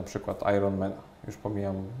postaci na przykład Ironmana. Już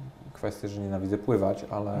pomijam kwestię, że nienawidzę pływać,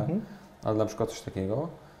 ale na przykład coś takiego,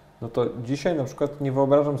 no to dzisiaj na przykład nie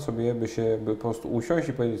wyobrażam sobie, by po prostu usiąść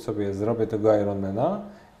i powiedzieć sobie, zrobię tego Ironmana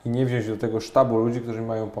i nie wziąć do tego sztabu ludzi, którzy mi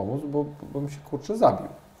mają pomóc, bo bym się kurczę zabił.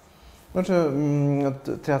 Znaczy,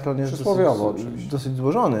 triatlon jest dosyć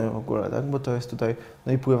złożony w ogóle, tak? Bo to jest tutaj,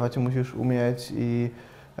 no i pływać musisz umieć i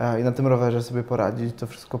na tym rowerze sobie poradzić, to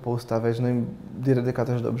wszystko poustawiać, no i dietetyka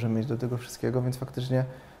też dobrze mieć do tego wszystkiego, więc faktycznie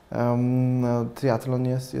triatlon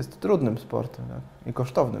jest trudnym sportem, tak? I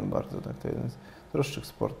kosztownym bardzo, tak? To jeden z droższych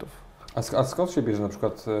sportów. A skąd się bierze na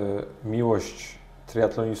przykład miłość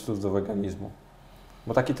triatlonistów do weganizmu?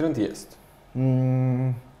 Bo taki trend jest.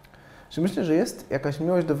 Myślę, że jest jakaś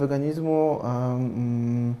miłość do weganizmu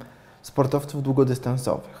sportowców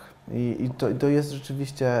długodystansowych. To jest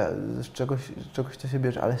rzeczywiście z czegoś to się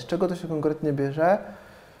bierze, ale z czego to się konkretnie bierze?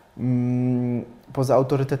 Poza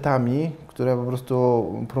autorytetami, które po prostu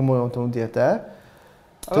promują tą dietę,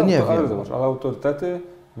 to nie wiem. Ale zobacz, ale autorytety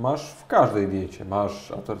masz w każdej diecie.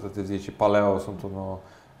 Masz autorytety w diecie paleo, są to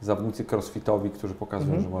zawodnicy crossfitowi, którzy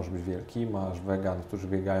pokazują, że możesz być wielki. Masz wegan, którzy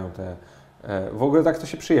biegają te... W ogóle tak to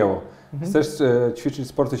się przyjęło. Chcesz ćwiczyć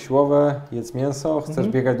sporty siłowe, jedz mięso, chcesz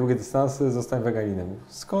biegać długie dystanse, zostań weganinem.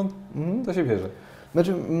 Skąd to się bierze?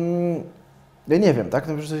 Znaczy, ja nie wiem, tak?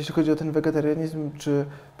 Na przykład jeśli chodzi o ten wegetarianizm, czy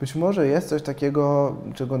być może jest coś takiego,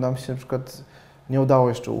 czego nam się na przykład nie udało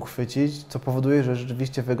jeszcze uchwycić, co powoduje, że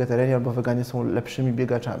rzeczywiście wegetarianie albo weganie są lepszymi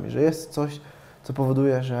biegaczami, że jest coś, co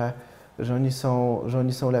powoduje, że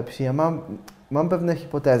oni są lepsi. Ja mam pewne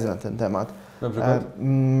hipotezy na ten temat. Na przykład?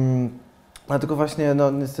 Dlatego właśnie,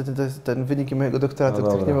 no niestety to jest ten wyniki mojego doktoratu, o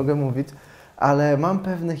których nie mogę mówić, ale mam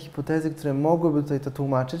pewne hipotezy, które mogłyby tutaj to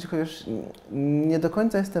tłumaczyć, chociaż nie do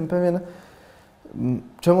końca jestem pewien,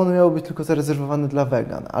 czemu one miały być tylko zarezerwowane dla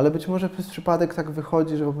wegan, ale być może przez przypadek tak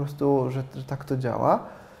wychodzi, że po prostu, że tak to działa.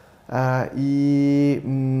 I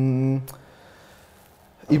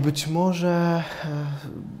być może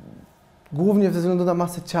głównie ze względu na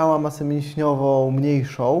masę ciała, masę mięśniową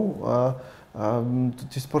mniejszą,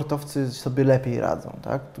 ci sportowcy sobie lepiej radzą,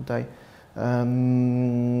 tak? Tutaj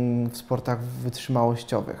w sportach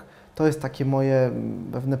wytrzymałościowych. To jest takie moje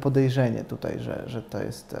pewne podejrzenie tutaj, że to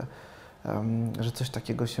jest, że coś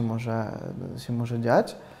takiego się może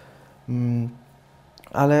dziać.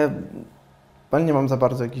 Ale nie mam za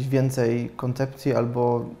bardzo jakiejś więcej koncepcji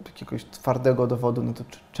albo jakiegoś twardego dowodu na to,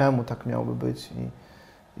 czemu tak miałoby być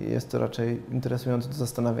i jest to raczej interesujące do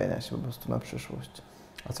zastanawiania się po prostu na przyszłość.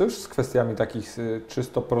 A co już z kwestiami takich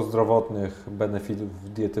czysto prozdrowotnych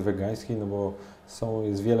benefitów diety wegańskiej, no bo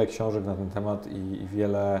jest wiele książek na ten temat i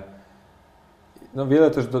wiele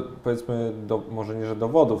też powiedzmy, może nie że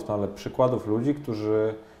dowodów, no ale przykładów ludzi,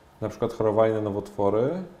 którzy na przykład chorowali na nowotwory,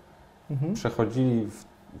 przechodzili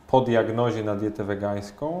po diagnozie na dietę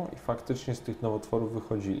wegańską i faktycznie z tych nowotworów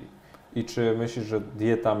wychodzili. I czy myślisz, że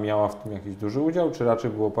dieta miała w tym jakiś duży udział, czy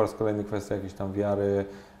raczej było po raz kolejny kwestia jakiejś tam wiary,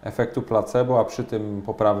 efektu placebo, a przy tym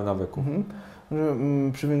poprawy nawyków?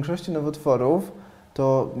 Przy większości nowotworów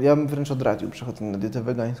to ja bym wręcz odradził przechodzenie na dietę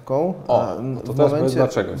wegańską.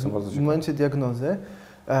 Dlaczego? W momencie diagnozy.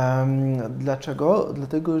 Dlaczego?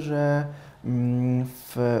 Dlatego, że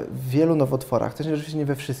w wielu nowotworach, też oczywiście nie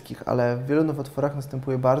we wszystkich, ale w wielu nowotworach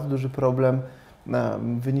następuje bardzo duży problem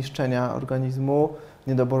wyniszczenia organizmu,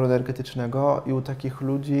 niedoboru energetycznego i u takich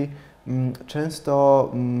ludzi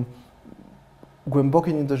często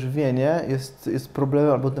głębokie niedożywienie jest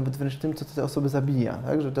problemem, albo nawet wręcz tym, co te osoby zabija,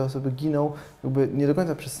 tak? Że te osoby giną jakby nie do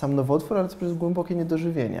końca przez sam nowotwór, ale przez głębokie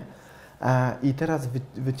niedożywienie. I teraz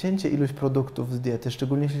wycięcie ilość produktów z diety,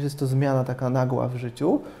 szczególnie jeśli jest to zmiana taka nagła w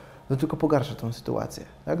życiu, to tylko pogarsza tą sytuację.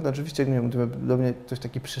 Tak? No oczywiście, nie wiem, gdyby do mnie ktoś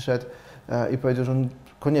taki przyszedł i powiedział, że on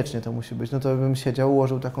koniecznie to musi być, no to bym siedział,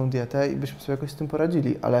 ułożył taką dietę i byśmy sobie jakoś z tym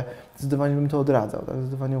poradzili, ale zdecydowanie bym to odradzał. Tak?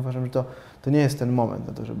 Zdecydowanie uważam, że to nie jest ten moment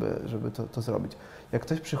na to, żeby to zrobić. Jak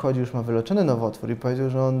ktoś przychodzi, już ma wyleczony nowotwór i powiedział,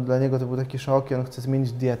 że dla niego to był taki szok i on chce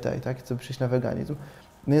zmienić dietę i tak, chce przyjść na weganizm,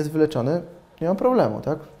 no jest wyleczony, nie ma problemu,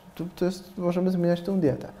 tak? Możemy zmieniać tą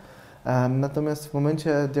dietę. Natomiast w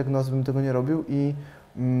momencie diagnozy bym tego nie robił i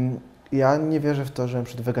ja nie wierzę w to, że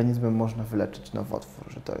przed weganizmem można wyleczyć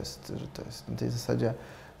nowotwór, że to jest na tej zasadzie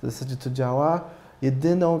to działa.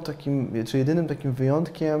 Jedynym takim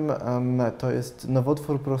wyjątkiem to jest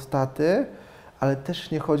nowotwór prostaty, ale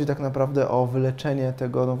też nie chodzi tak naprawdę o wyleczenie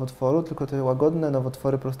tego nowotworu, tylko te łagodne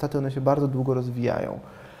nowotwory prostaty, one się bardzo długo rozwijają.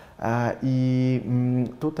 I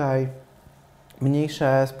tutaj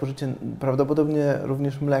mniejsze spożycie, prawdopodobnie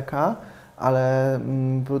również mleka, ale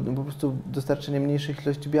po prostu dostarczenie mniejszych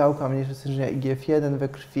ilości białka, mniejsze stężenia IGF-1 we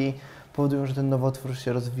krwi powodują, że ten nowotwór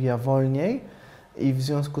się rozwija wolniej i w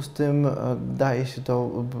związku z tym daje się to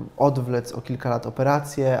odwlec o kilka lat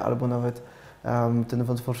operację, albo nawet ten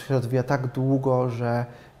nowotwór się rozwija tak długo, że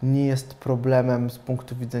nie jest problemem z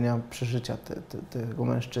punktu widzenia przeżycia tego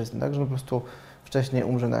mężczyzny, tak? Że po prostu wcześniej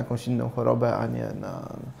umrze na jakąś inną chorobę, a nie na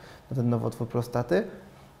ten nowotwór prostaty.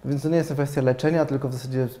 Więc to nie jest kwestia leczenia, tylko w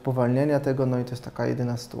zasadzie spowalniania tego, no i to jest taka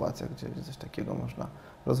jedyna sytuacja, gdzie coś takiego można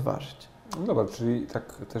rozważyć. No dobra, czyli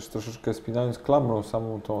tak też troszeczkę spinając klamrą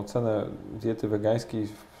samą tą ocenę diety wegańskiej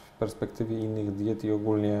w perspektywie innych diet i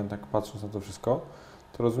ogólnie tak patrząc na to wszystko,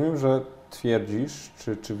 to rozumiem, że twierdzisz,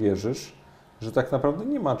 czy wierzysz, że tak naprawdę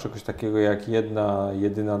nie ma czegoś takiego jak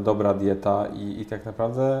jedyna dobra dieta i tak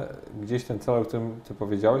naprawdę gdzieś ten cel, o którym Ty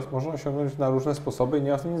powiedziałeś, można osiągnąć na różne sposoby i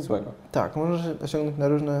nie ma w tym nic złego. Tak, można osiągnąć na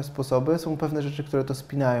różne sposoby. Są pewne rzeczy, które to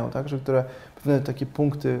spinają, tak? Pewne takie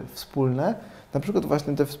punkty wspólne, na przykład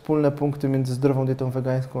właśnie te wspólne punkty między zdrową dietą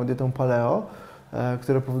wegańską a dietą paleo,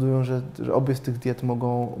 które powodują, że obie z tych diet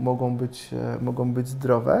mogą być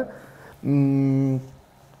zdrowe.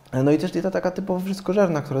 No i też dieta taka typowo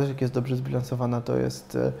wszystkożerna, która też jak jest dobrze zbilansowana,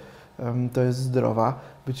 to jest zdrowa.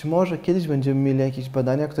 Być może kiedyś będziemy mieli jakieś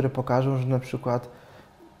badania, które pokażą, że na przykład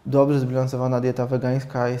dobrze zbilansowana dieta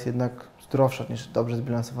wegańska jest jednak zdrowsza niż dobrze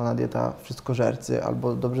zbilansowana dieta wszystkożercy,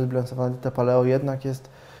 albo dobrze zbilansowana dieta paleo jednak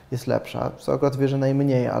jest lepsza. Co akurat wierzę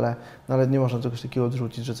najmniej, ale nie można czegoś takiego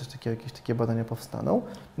odrzucić, że jakieś takie badania powstaną.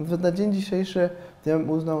 Na dzień dzisiejszy ja bym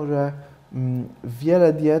uznał, że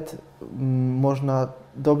wiele diet można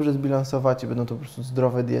dobrze zbilansować i będą to po prostu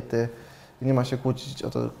zdrowe diety. Nie ma się kłócić o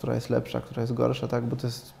to, która jest lepsza, która jest gorsza, tak? Bo to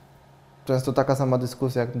jest często taka sama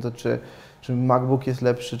dyskusja jak to, czy MacBook jest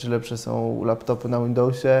lepszy, czy lepsze są laptopy na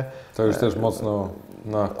Windowsie. To już też mocno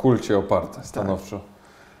na kulcie oparte, stanowczo. Tak.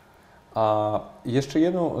 A jeszcze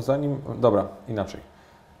jedną, dobra, inaczej.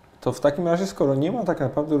 To w takim razie, skoro nie ma tak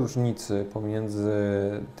naprawdę różnicy pomiędzy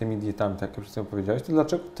tymi dietami, tak jak przed chwilą powiedziałeś, to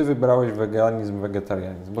dlaczego Ty wybrałeś weganizm,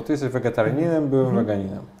 wegetarianizm? Bo Ty jesteś wegetarianinem, byłem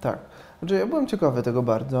weganinem. Tak. Znaczy ja byłem ciekawy tego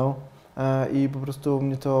bardzo i po prostu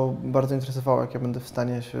mnie to bardzo interesowało, jak ja będę w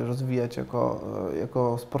stanie się rozwijać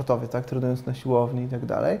jako sportowiec, tak, trenując na siłowni i tak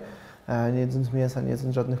dalej, nie jedząc mięsa, nie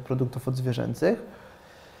jedząc żadnych produktów odzwierzęcych.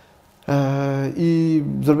 I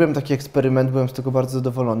zrobiłem taki eksperyment, byłem z tego bardzo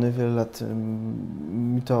zadowolony, wiele lat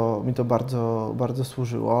mi to bardzo, bardzo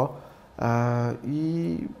służyło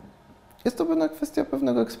i jest to pewna kwestia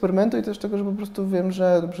pewnego eksperymentu i też tego, że po prostu wiem,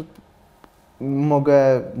 że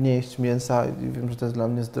mogę nie jeść mięsa i wiem, że to jest dla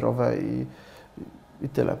mnie zdrowe i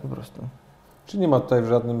tyle po prostu. Czy nie ma tutaj w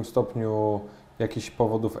żadnym stopniu jakichś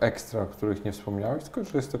powodów ekstra, o których nie wspomniałeś, tylko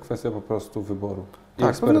że jest to kwestia po prostu wyboru i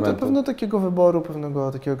eksperymentu? Pewno takiego wyboru,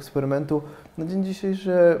 pewnego takiego eksperymentu. Na dzień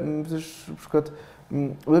dzisiejszy też na przykład,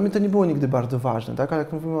 dla mnie to nie było nigdy bardzo ważne, tak? Ale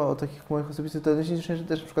jak mówimy o takich moich osobistych, to na dzień dzisiejszy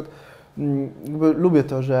też na przykład lubię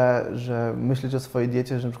to, że myśleć o swojej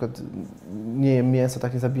diecie, że na przykład nie jem mięsa,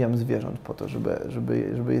 tak nie zabijam zwierząt po to,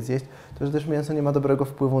 żeby je zjeść. To, że też mięso nie ma dobrego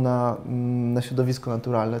wpływu na środowisko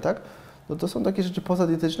naturalne, tak? No to są takie rzeczy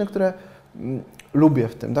pozadietyczne, które lubię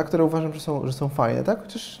w tym, tak? Które uważam, że są fajne, tak?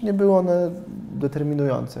 Chociaż nie były one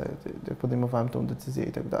determinujące, jak podejmowałem tą decyzję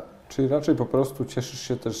i tak dalej. Czyli raczej po prostu cieszysz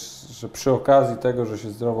się też, że przy okazji tego, że się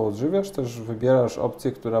zdrowo odżywiasz, też wybierasz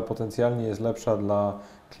opcję, która potencjalnie jest lepsza dla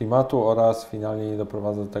klimatu oraz finalnie nie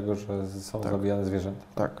doprowadza do tego, że są zabijane zwierzęta.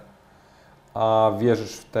 Tak. A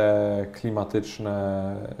wierzysz w te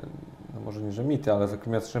klimatyczne, no może nie że mity, ale w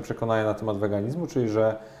klimatyczne przekonania na temat weganizmu, czyli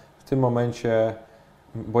że w tym momencie,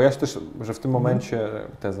 bo ja się też, że w tym momencie,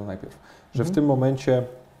 teza najpierw, że w tym momencie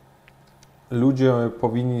ludzie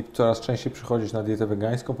powinni coraz częściej przychodzić na dietę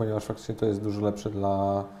wegańską, ponieważ faktycznie to jest dużo lepsze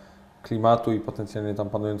dla klimatu i potencjalnie tam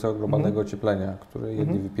panującego globalnego ocieplenia, które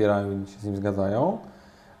jedni wypierają, inni się z nim zgadzają.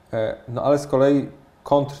 No ale z kolei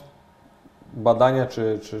kontrbadania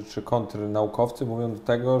czy kontrnaukowcy mówią do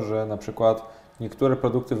tego, że na przykład niektóre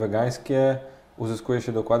produkty wegańskie uzyskuje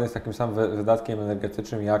się dokładnie z takim samym wydatkiem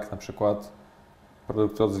energetycznym jak na przykład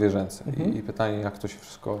produkty odzwierzęce. I pytanie, jak to się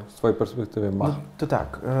wszystko z Twojej perspektywy ma? No, to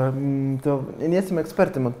tak, to nie jestem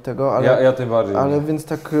ekspertem od tego, ale ja tym bardziej. Ale więc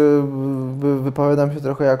tak wypowiadam się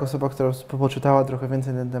trochę jako osoba, która poczytała trochę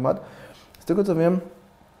więcej na ten temat. Z tego co wiem,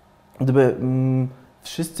 gdyby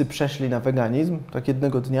wszyscy przeszli na weganizm tak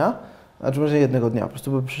jednego dnia, znaczy może jednego dnia, po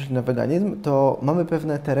prostu by przeszli na weganizm, to mamy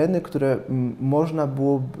pewne tereny, które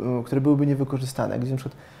które byłyby niewykorzystane, gdzie na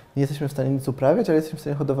przykład nie jesteśmy w stanie nic uprawiać, ale jesteśmy w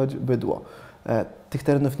stanie hodować bydło. Tych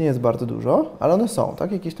terenów nie jest bardzo dużo, ale one są,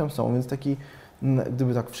 tak? Jakieś tam są, więc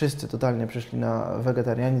gdyby tak wszyscy totalnie przeszli na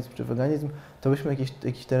wegetarianizm czy weganizm, to byśmy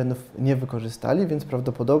jakichś terenów nie wykorzystali, więc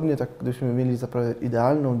prawdopodobnie tak, gdybyśmy mieli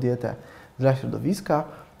idealną dietę dla środowiska,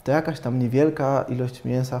 to jakaś tam niewielka ilość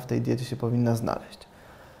mięsa w tej diecie się powinna znaleźć.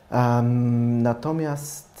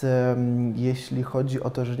 Natomiast jeśli chodzi o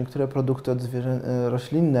to, że niektóre produkty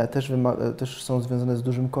roślinne też są związane z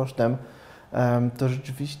dużym kosztem, to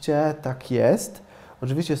rzeczywiście tak jest.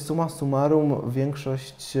 Oczywiście summa summarum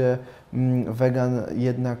większość wegan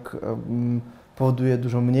jednak powoduje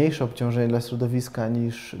dużo mniejsze obciążenie dla środowiska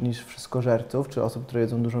niż wszystkożerców, czy osób, które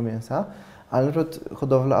jedzą dużo mięsa, ale na przykład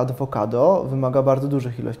hodowla awokado wymaga bardzo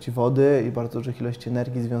dużych ilości wody i bardzo dużych ilości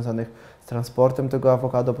energii związanych z transportem tego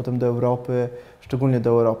awokado potem do Europy, szczególnie do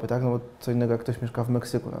Europy, tak? No bo co innego jak ktoś mieszka w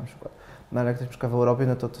Meksyku na przykład. no ale jak ktoś mieszka w Europie,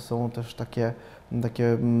 no to są też takie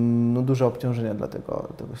no, duże obciążenia dla tego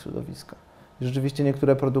środowiska. I rzeczywiście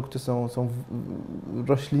niektóre produkty są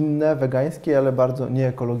roślinne, wegańskie, ale bardzo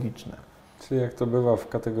nieekologiczne. Czyli jak to bywa w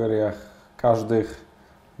kategoriach każdych,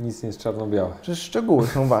 nic nie jest czarno-białe. Przecież szczegóły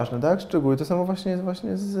są ważne, tak? Szczegóły to samo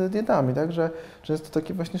właśnie z dietami, tak? Że często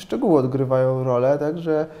takie właśnie szczegóły odgrywają rolę, tak?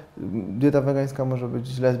 Że dieta wegańska może być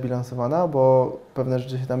źle zbilansowana, bo pewne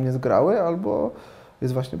rzeczy się tam nie zgrały, albo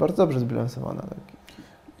jest właśnie bardzo dobrze zbilansowana. Tak?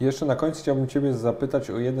 I jeszcze na końcu chciałbym Ciebie zapytać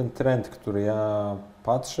o jeden trend, który ja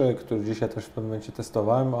patrzę, który dzisiaj też w pewnym momencie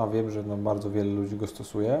testowałem, a wiem, że no bardzo wiele ludzi go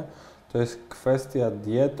stosuje. To jest kwestia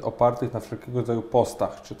diet opartych na wszelkiego rodzaju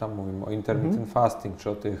postach, czy tam mówimy o intermittent fasting, czy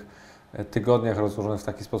o tych tygodniach rozłożonych w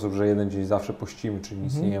taki sposób, że jeden dzień zawsze pościmy, czyli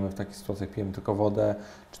nic nie jemy, w takich sytuacjach pijemy tylko wodę.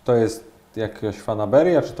 Czy to jest jakaś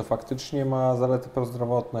fanaberia, czy to faktycznie ma zalety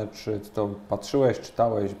prozdrowotne, czy Ty to patrzyłeś,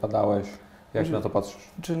 czytałeś, badałeś? Jak się na to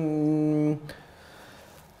patrzysz?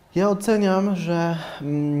 Ja oceniam, że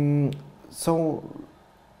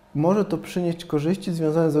może to przynieść korzyści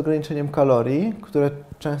związane z ograniczeniem kalorii, które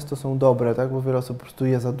często są dobre, tak? Bo wiele osób po prostu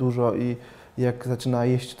je za dużo i jak zaczyna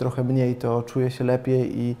jeść trochę mniej, to czuje się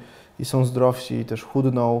lepiej i są zdrowsi i też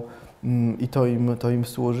chudną i to im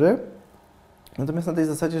służy. Natomiast na tej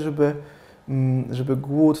zasadzie, żeby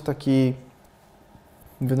głód taki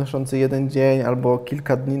wynoszący jeden dzień albo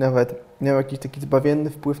kilka dni nawet miał jakiś taki zbawienny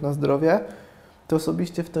wpływ na zdrowie, to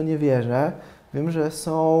osobiście w to nie wierzę. Wiem, że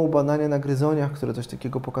są badania na gryzoniach, które coś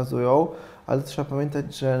takiego pokazują, ale trzeba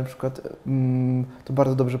pamiętać, że na przykład to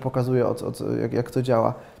bardzo dobrze pokazuje, jak to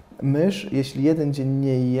działa. Mysz, jeśli jeden dzień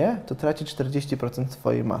nie je, to traci 40%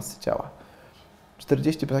 swojej masy ciała.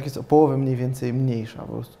 40% jest o połowę mniej więcej mniejsza,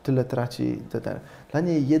 po prostu tyle traci. Dla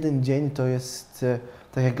niej jeden dzień to jest,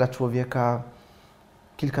 tak jak dla człowieka,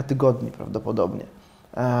 kilka tygodni prawdopodobnie.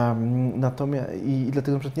 I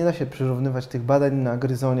dlatego na przykład nie da się przyrównywać tych badań na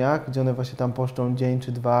gryzoniach, gdzie one właśnie tam poszczą dzień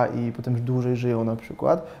czy dwa i potem już dłużej żyją na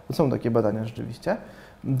przykład, bo są takie badania rzeczywiście,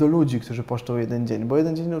 do ludzi, którzy poszczą jeden dzień, bo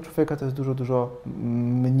jeden dzień u człowieka to jest dużo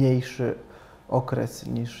mniejszy okres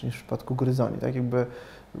niż w przypadku gryzoni. Tak jakby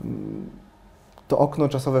to okno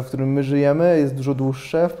czasowe, w którym my żyjemy, jest dużo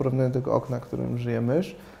dłuższe w porównaniu do tego okna, w którym żyje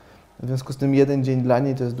mysz. W związku z tym jeden dzień dla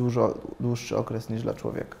niej to jest dużo dłuższy okres niż dla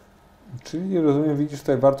człowieka. Czyli rozumiem, widzisz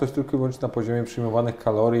tutaj wartość tylko i wyłącznie na poziomie przyjmowanych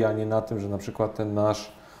kalorii, a nie na tym, że na przykład ten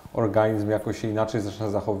nasz organizm jakoś się inaczej zaczyna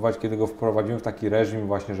zachowywać, kiedy go wprowadzimy w taki reżim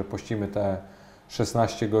właśnie, że pościmy te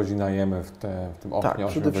 16 godzin, a jemy w tym oknie 8 Tak,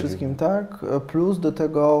 przede godzin. wszystkim tak. Plus do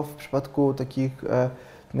tego w przypadku takich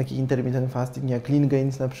intermittent fasting jak lean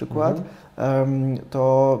gains na przykład,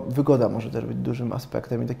 to wygoda może też być dużym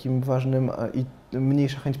aspektem i takim ważnym i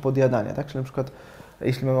mniejsza chęć podjadania, tak? Czyli na przykład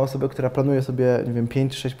jeśli mamy osobę, która planuje sobie, nie wiem,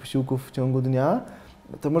 5-6 posiłków w ciągu dnia,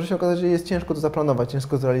 to może się okazać, że jest ciężko to zaplanować,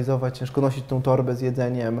 ciężko zrealizować, ciężko nosić tą torbę z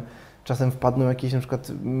jedzeniem, czasem wpadną jakieś na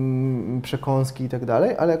przykład przekąski i tak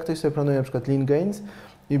dalej, ale jak ktoś sobie planuje na przykład lean gains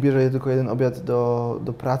i bierze tylko jeden obiad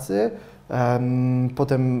do pracy,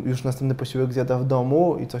 potem już następny posiłek zjada w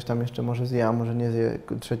domu i coś tam jeszcze może zje, a może nie zje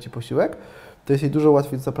trzeci posiłek, to jest jej dużo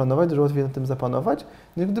łatwiej zaplanować, dużo łatwiej nad tym zapanować,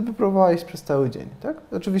 niż gdyby próbowała jeść przez cały dzień, tak?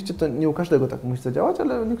 Oczywiście to nie u każdego tak musi zadziałać,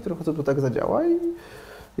 ale u niektórych osób to tak zadziała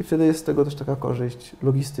i wtedy jest z tego też taka korzyść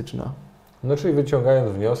logistyczna. No czyli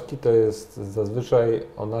wyciągając wnioski, to jest zazwyczaj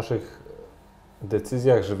o naszych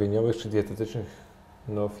decyzjach żywieniowych czy dietetycznych,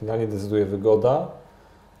 no finalnie decyduje wygoda,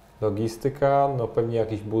 logistyka, no pewnie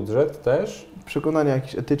jakiś budżet też. Przekonania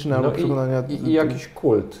jakieś etyczne No albo przekonania... I jakiś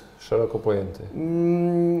kult szeroko pojęty.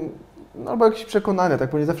 No, albo jakieś przekonania,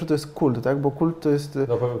 tak, bo nie zawsze to jest kult, tak, bo kult to jest...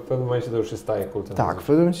 No w pewnym momencie to już się staje kultem. Tak, w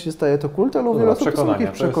pewnym momencie się staje to kult, ale u wielu osób to są jakieś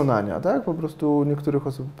przekonania, jest... tak, po prostu u niektórych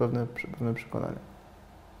osób pewne przekonania.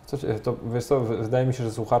 Wiesz co, wydaje mi się,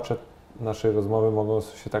 że słuchacze naszej rozmowy mogą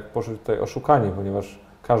się tak poczuć tutaj oszukani, ponieważ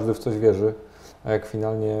każdy w coś wierzy, a jak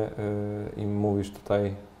finalnie im mówisz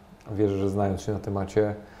tutaj, wierzę, że znając się na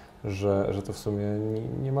temacie, że to w sumie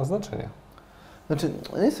nie ma znaczenia. Znaczy,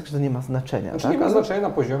 nie jest tak, że to nie ma znaczenia. Znaczy tak? nie ma znaczenia na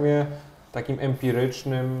poziomie takim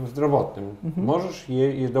empirycznym, zdrowotnym. Możesz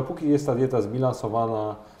dopóki jest ta dieta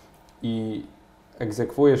zbilansowana i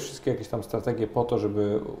egzekwujesz wszystkie jakieś tam strategie po to,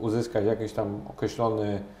 żeby uzyskać jakiś tam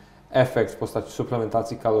określony efekt w postaci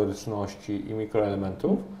suplementacji kaloryczności i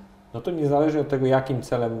mikroelementów, no to niezależnie od tego, jakim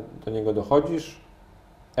celem do niego dochodzisz,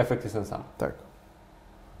 efekt jest ten sam. Tak.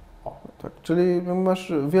 Tak. Czyli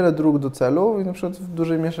masz wiele dróg do celu i na przykład w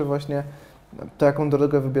dużej mierze właśnie to, jaką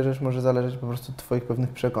drogę wybierzesz, może zależeć po prostu od Twoich pewnych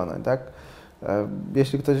przekonań, tak?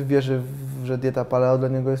 Jeśli ktoś wierzy, że dieta paleo dla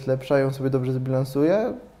niego jest lepsza i on sobie dobrze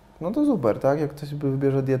zbilansuje, no to super, tak? Jak ktoś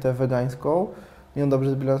wybierze dietę wegańską i on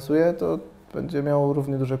dobrze zbilansuje, to będzie miał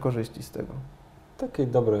równie duże korzyści z tego. Takie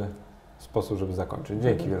dobre sposób, żeby zakończyć.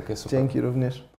 Dzięki wielkie, super. Dzięki również.